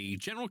a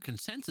general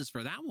consensus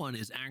for that one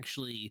is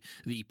actually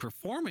the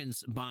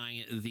performance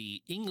by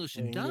the English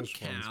dub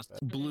cast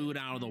blew it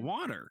out of the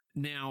water.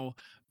 Now,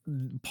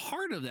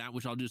 part of that,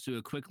 which I'll just do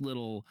a quick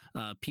little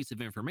piece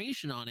of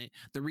information on it,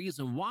 the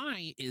reason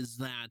why is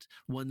that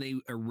when they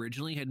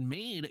originally had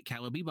made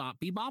Cowboy Bebop,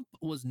 Bebop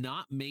was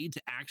not made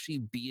to actually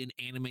be an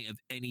anime of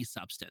any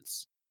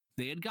substance.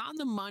 They had gotten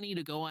the money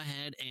to go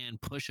ahead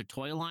and push a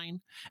toy line,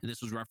 and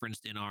this was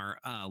referenced in our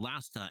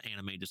last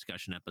anime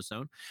discussion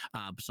episode,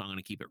 so I'm going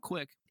to keep it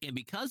quick. And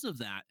because of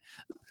that,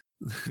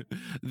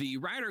 the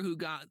writer who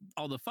got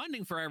all the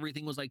funding for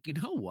everything was like, you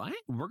know what?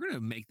 We're going to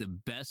make the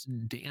best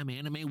damn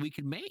anime we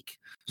could make.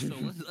 So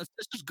let's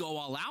just go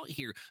all out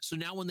here. So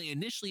now when they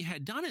initially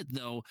had done it,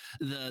 though,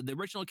 the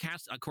original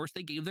cast, of course,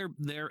 they gave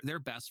their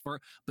best for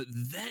it, but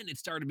then it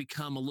started to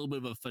become a little bit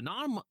of a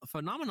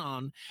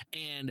phenomenon.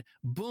 And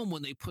boom,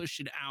 when they pushed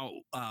it out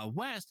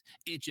west,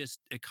 it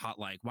caught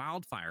like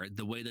wildfire.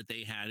 The way that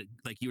they had,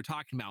 like you were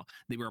talking about,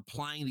 they were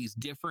applying these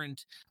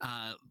different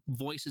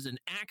voices and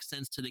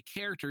accents to the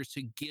characters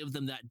to give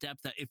them that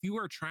depth that if you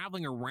are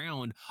traveling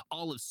around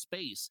all of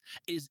space,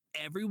 is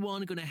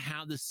everyone going to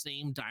have the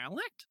same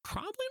dialect?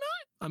 Probably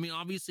not. I mean,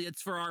 obviously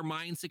it's for our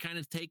minds to kind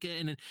of take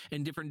it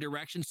in different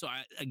directions. So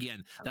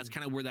that's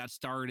kind of where that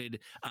started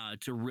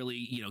to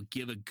really,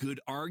 give a good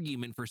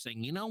argument for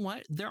saying, you know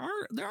what, there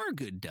are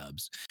good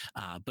dubs.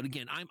 But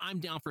again, I'm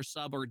down for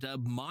sub or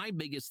dub. My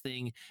biggest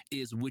thing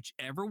is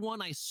whichever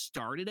one I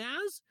started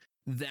as,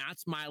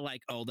 that's my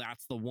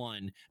that's the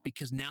one,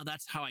 because now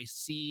that's how I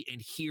see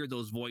and hear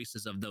those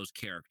voices of those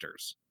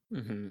characters.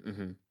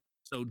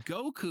 So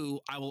Goku,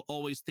 I will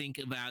always think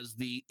of as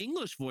the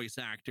English voice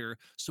actor.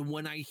 So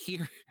when I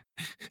hear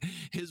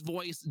his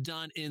voice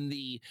done in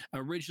the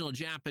original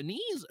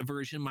Japanese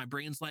version, my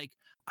brain's like,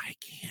 I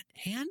can't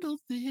handle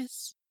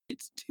this.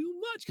 It's too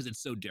much, because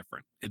it's so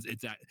different.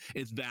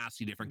 It's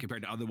vastly different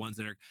compared to other ones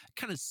that are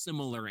kind of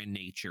similar in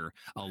nature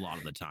a lot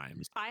of the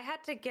times. I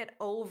had to get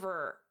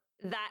over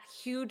that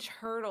huge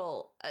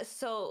hurdle.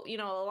 So, a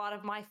lot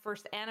of my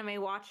first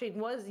anime watching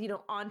was,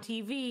 on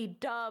TV,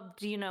 dubbed,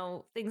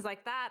 things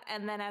like that.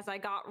 And then as I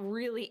got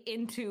really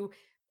into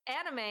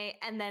anime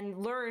and then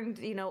learned,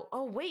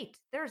 oh, wait,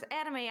 there's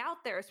anime out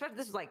there. Especially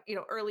this is like,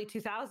 early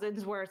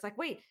 2000s, where it's like,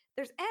 wait,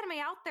 there's anime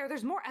out there.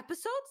 There's more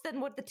episodes than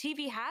what the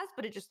TV has,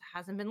 but it just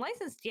hasn't been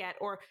licensed yet.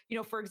 Or,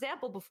 for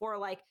example, before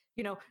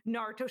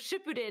Naruto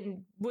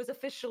Shippuden was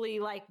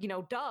officially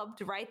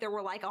dubbed, right? There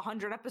were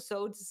 100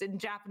 episodes in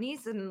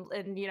Japanese, and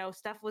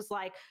Steph was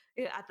like,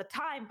 at the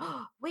time,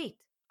 oh, wait,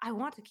 I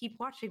want to keep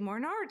watching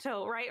more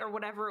Naruto, right? Or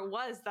whatever it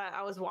was that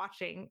I was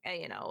watching,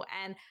 and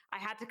I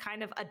had to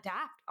kind of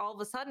adapt. All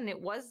of a sudden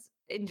it was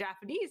in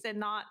Japanese and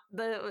not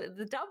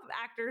the dub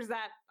actors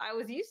that I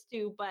was used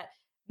to, but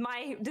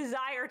my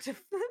desire to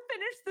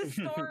finish the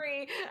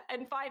story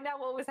and find out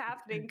what was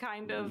happening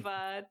kind of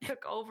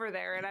took over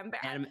there. And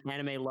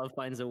anime love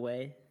finds a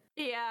way.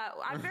 Yeah,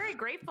 I'm very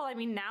grateful. I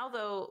mean, now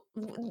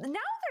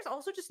there's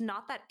also just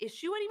not that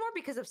issue anymore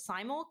because of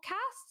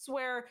simulcasts,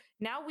 where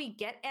now we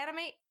get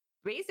anime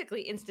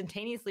basically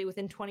instantaneously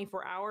within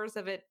 24 hours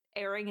of it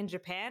airing in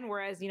Japan.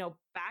 Whereas,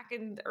 back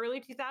in the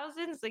early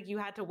 2000s, you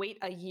had to wait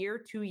a year,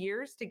 2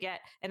 years to get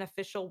an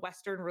official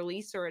Western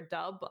release or a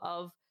dub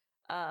of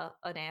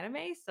an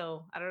anime.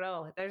 So I don't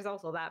know. There's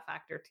also that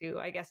factor too.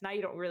 I guess now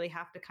you don't really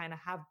have to kind of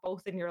have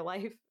both in your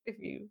life if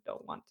you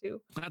don't want to.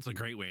 That's a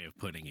great way of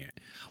putting it.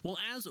 Well,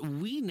 as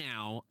we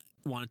now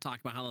want to talk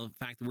about how the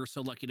fact that we're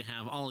so lucky to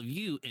have all of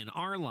you in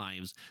our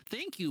lives.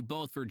 Thank you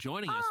both for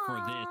joining us for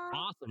this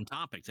awesome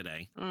topic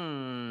today.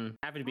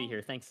 Happy to be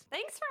here. Thanks.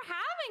 Thanks for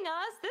having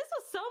us. This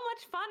was so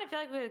much fun. I feel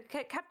like we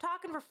kept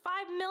talking for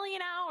 5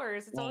 million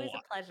hours. It's always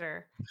a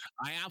pleasure.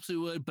 I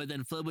absolutely would, but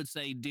then Flip would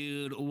say,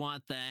 dude,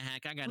 what the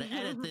heck? I got to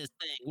edit this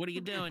thing. What are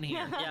you doing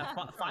here? Yeah,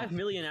 5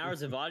 million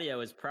hours of audio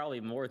is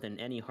probably more than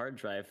any hard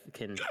drive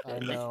can. I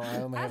know.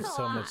 I only have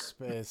so much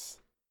space.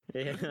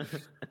 Yeah.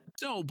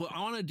 So what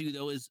I want to do,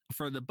 though, is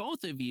for the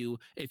both of you,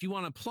 if you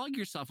want to plug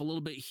yourself a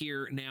little bit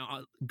here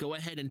now, go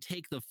ahead and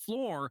take the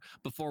floor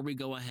before we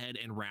go ahead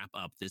and wrap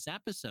up this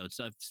episode.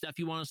 So, if, Steph,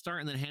 you want to start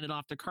and then hand it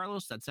off to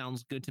Carlos? That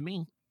sounds good to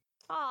me.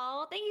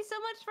 Oh, thank you so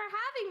much for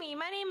having me.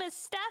 My name is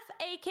Steph,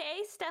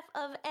 aka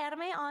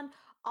StephOfAnime, on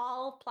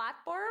all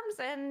platforms.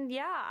 And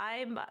yeah,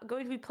 I'm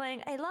going to be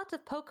playing a lot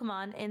of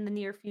Pokemon in the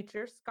near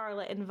future,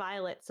 Scarlet and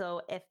Violet.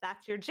 So if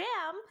that's your jam,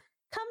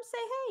 come say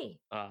hey.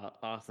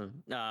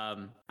 Awesome.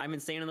 I'm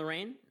Insane in the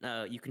Rain.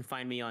 You can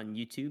find me on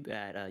YouTube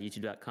at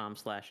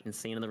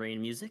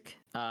youtube.com/insaneintherainmusic.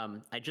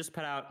 I just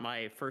put out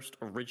my first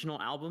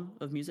original album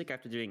of music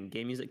after doing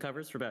game music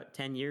covers for about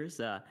 10 years.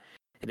 The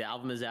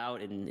album is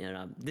out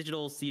in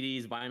digital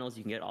CDs, vinyls.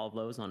 You can get all of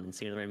those on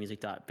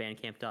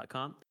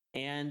insaneintherainmusic.bandcamp.com.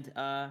 And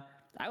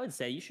I would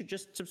say you should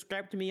just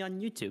subscribe to me on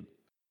YouTube.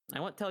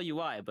 I won't tell you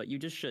why, but you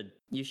just should.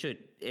 You should.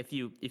 If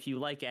you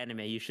like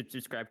anime, you should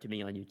subscribe to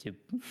me on YouTube.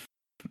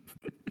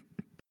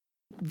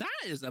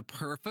 That is a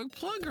perfect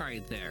plug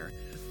right there.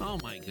 Oh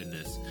my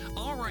goodness.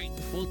 All right.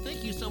 Well,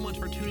 thank you so much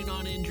for tuning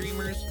on in,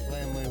 Dreamers.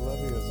 Family, love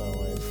you as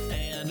always.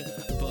 And